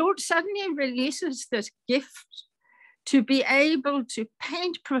 The Lord suddenly releases this gift to be able to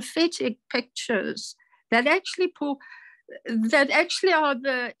paint prophetic pictures that actually are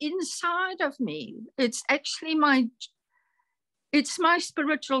the inside of me. It's actually my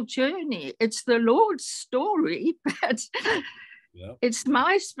spiritual journey. It's the Lord's story, but it's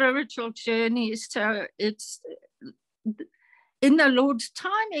my spiritual journey. So it's in the Lord's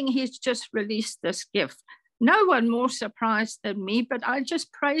timing, he's just released this gift. No one more surprised than me, but I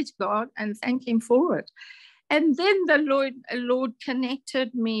just praise God and thank him for it. And then the Lord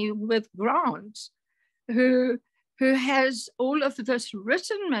connected me with Grant, who has all of this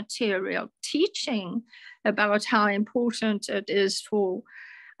written material teaching about how important it is for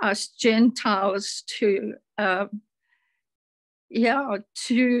us Gentiles to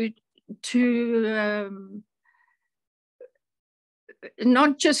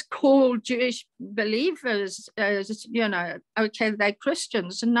not just call Jewish believers as, you know, okay, they're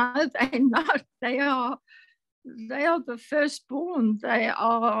Christians. No, they're not. They are the firstborn. They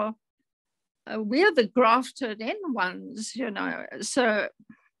are, we're the grafted in ones, you know. So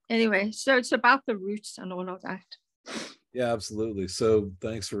anyway, so it's about the roots and all of that. Yeah, absolutely. So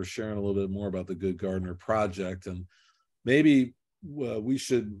thanks for sharing a little bit more about the Good Gardener Project. And maybe we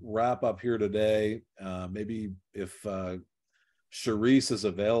should wrap up here today. Maybe if Charisse is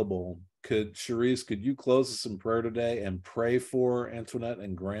available, could you close us in prayer today and pray for Antoinette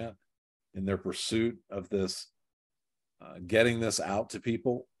and Grant in their pursuit of this, getting this out to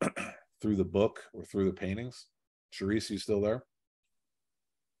people through the book or through the paintings? Charisse, you still there?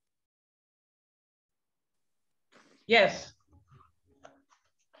 Yes.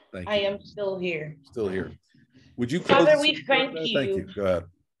 Thank you. I am still here. Still here. Would you close? Father, we thank you. Thank you. Go ahead.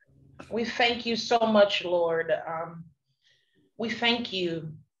 We thank you so much, Lord. We thank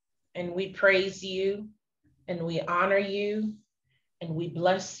you and we praise you and we honor you and we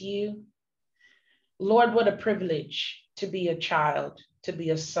bless you. Lord, what a privilege to be a child, to be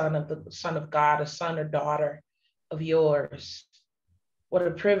a son of God, a son or daughter of yours. What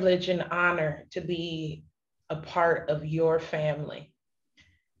a privilege and honor to be a part of your family.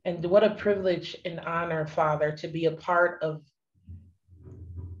 And what a privilege and honor, Father, to be a part of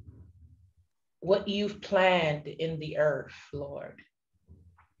what you've planned in the earth, Lord.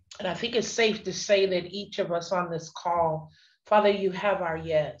 And I think it's safe to say that each of us on this call, Father, you have our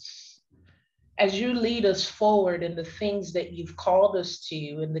yes. As you lead us forward in the things that you've called us to,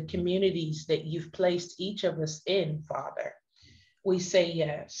 in the communities that you've placed each of us in, Father, we say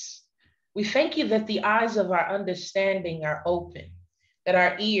yes. We thank you that the eyes of our understanding are open, that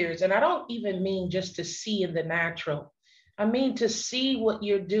our ears, and I don't even mean just to see in the natural, I mean to see what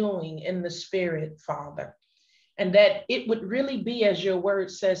you're doing in the spirit, Father, and that it would really be, as your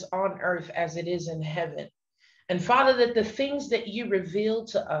word says, on earth as it is in heaven. And Father, that the things that you reveal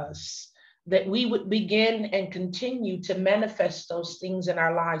to us, that we would begin and continue to manifest those things in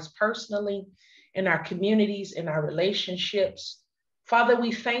our lives personally, in our communities, in our relationships. Father,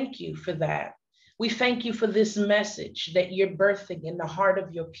 we thank you for that. We thank you for this message that you're birthing in the heart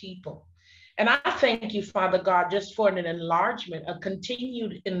of your people. And I thank you, Father God, just for an enlargement, a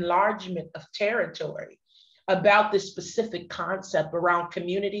continued enlargement of territory about this specific concept around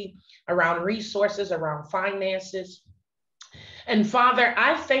community, around resources, around finances. And Father,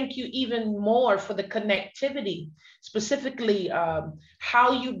 I thank you even more for the connectivity, specifically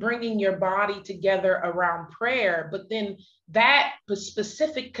how you bringing your body together around prayer, but then that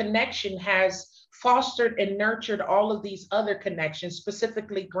specific connection has fostered and nurtured all of these other connections,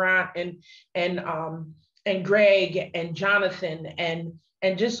 specifically Grant and Greg and Jonathan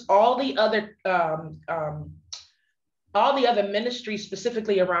and just all the other ministries,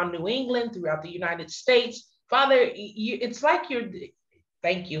 specifically around New England, throughout the United States. Father, it's like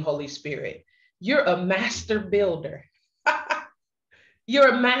thank you, Holy Spirit. You're a master builder. You're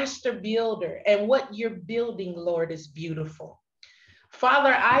a master builder. And what you're building, Lord, is beautiful.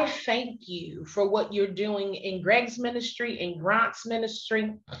 Father, I thank you for what you're doing in Greg's ministry, in Grant's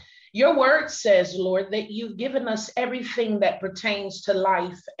ministry. Your word says, Lord, that you've given us everything that pertains to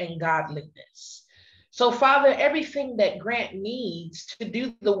life and godliness. So, Father, everything that Grant needs to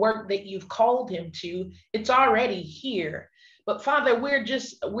do the work that you've called him to, it's already here. But, Father,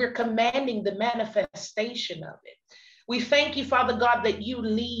 we're commanding the manifestation of it. We thank you, Father God, that you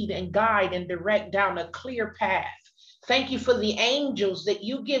lead and guide and direct down a clear path. Thank you for the angels that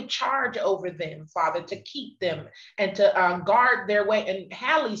you give charge over them, Father, to keep them and to guard their way. And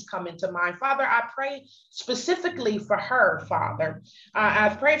Hallie's coming to mind. Father, I pray specifically for her, Father. I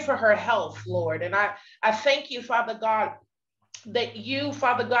pray for her health, Lord. And I thank you, Father God, that you,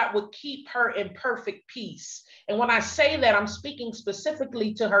 Father God, would keep her in perfect peace. And when I say that, I'm speaking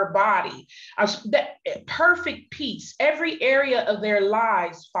specifically to her body. That perfect peace, every area of their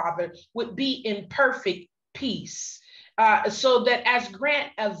lives, Father, would be in perfect peace. So that as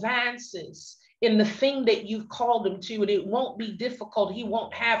Grant advances in the thing that you've called him to, and it won't be difficult. He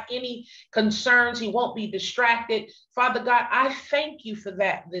won't have any concerns. He won't be distracted. Father God, I thank you for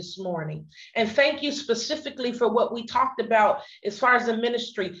that this morning. And thank you specifically for what we talked about as far as the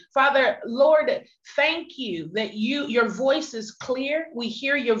ministry. Father, Lord, thank you that your voice is clear. We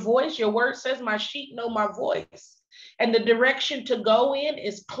hear your voice. Your word says, my sheep know my voice. And the direction to go in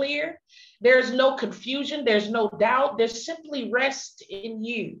is clear. There's no confusion. There's no doubt. There's simply rest in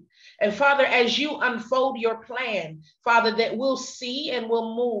you. And Father, as you unfold your plan, Father, that we'll see and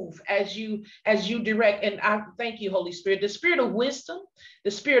we'll move as you direct. And I thank you, Holy Spirit. The spirit of wisdom,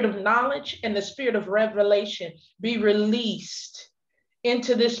 the spirit of knowledge, and the spirit of revelation be released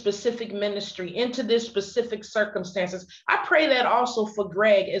into this specific ministry, into this specific circumstances. I pray that also for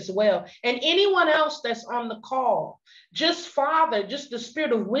Greg as well. And anyone else that's on the call, just Father, just the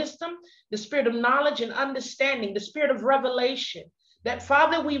spirit of wisdom, the spirit of knowledge and understanding, the spirit of revelation, that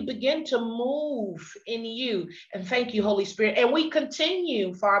Father, we begin to move in you. And thank you, Holy Spirit. And we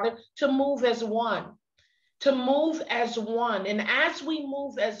continue, Father, to move as one. To move as one. And as we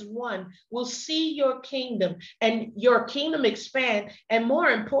move as one, we'll see your kingdom and your kingdom expand. And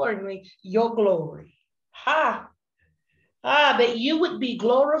more importantly, your glory. That you would be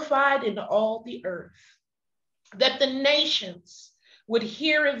glorified in all the earth. That the nations would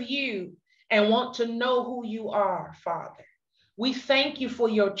hear of you and want to know who you are, Father. We thank you for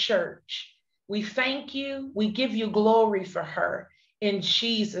your church. We thank you. We give you glory for her. In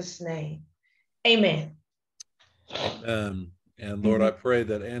Jesus' name, amen. Amen. And Lord, I pray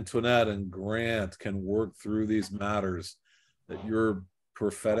that Antoinette and Grant can work through these matters, that your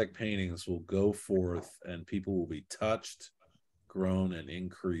prophetic paintings will go forth and people will be touched, grown, and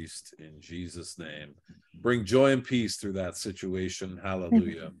increased in Jesus' name. Bring joy and peace through that situation.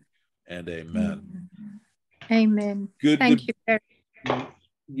 Hallelujah and amen. Amen. Thank you.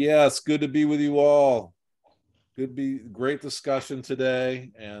 Yes, good to be with you all. Great discussion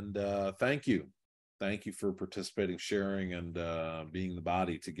today, and thank you. Thank you for participating, sharing, and being the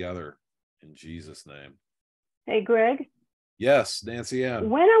body together. in Jesus' name. Hey, Greg. Yes, Nancy Ann.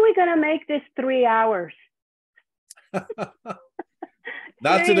 When are we going to make this 3 hours?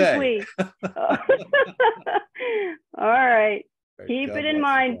 Not today. All right. Keep God it in bless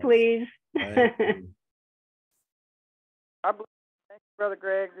mind, you. please. Thank you. Thank you, Brother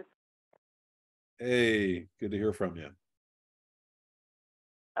Greg. Hey, good to hear from you.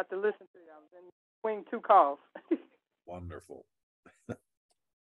 I have to listen to you. I was in between 2 calls. Wonderful.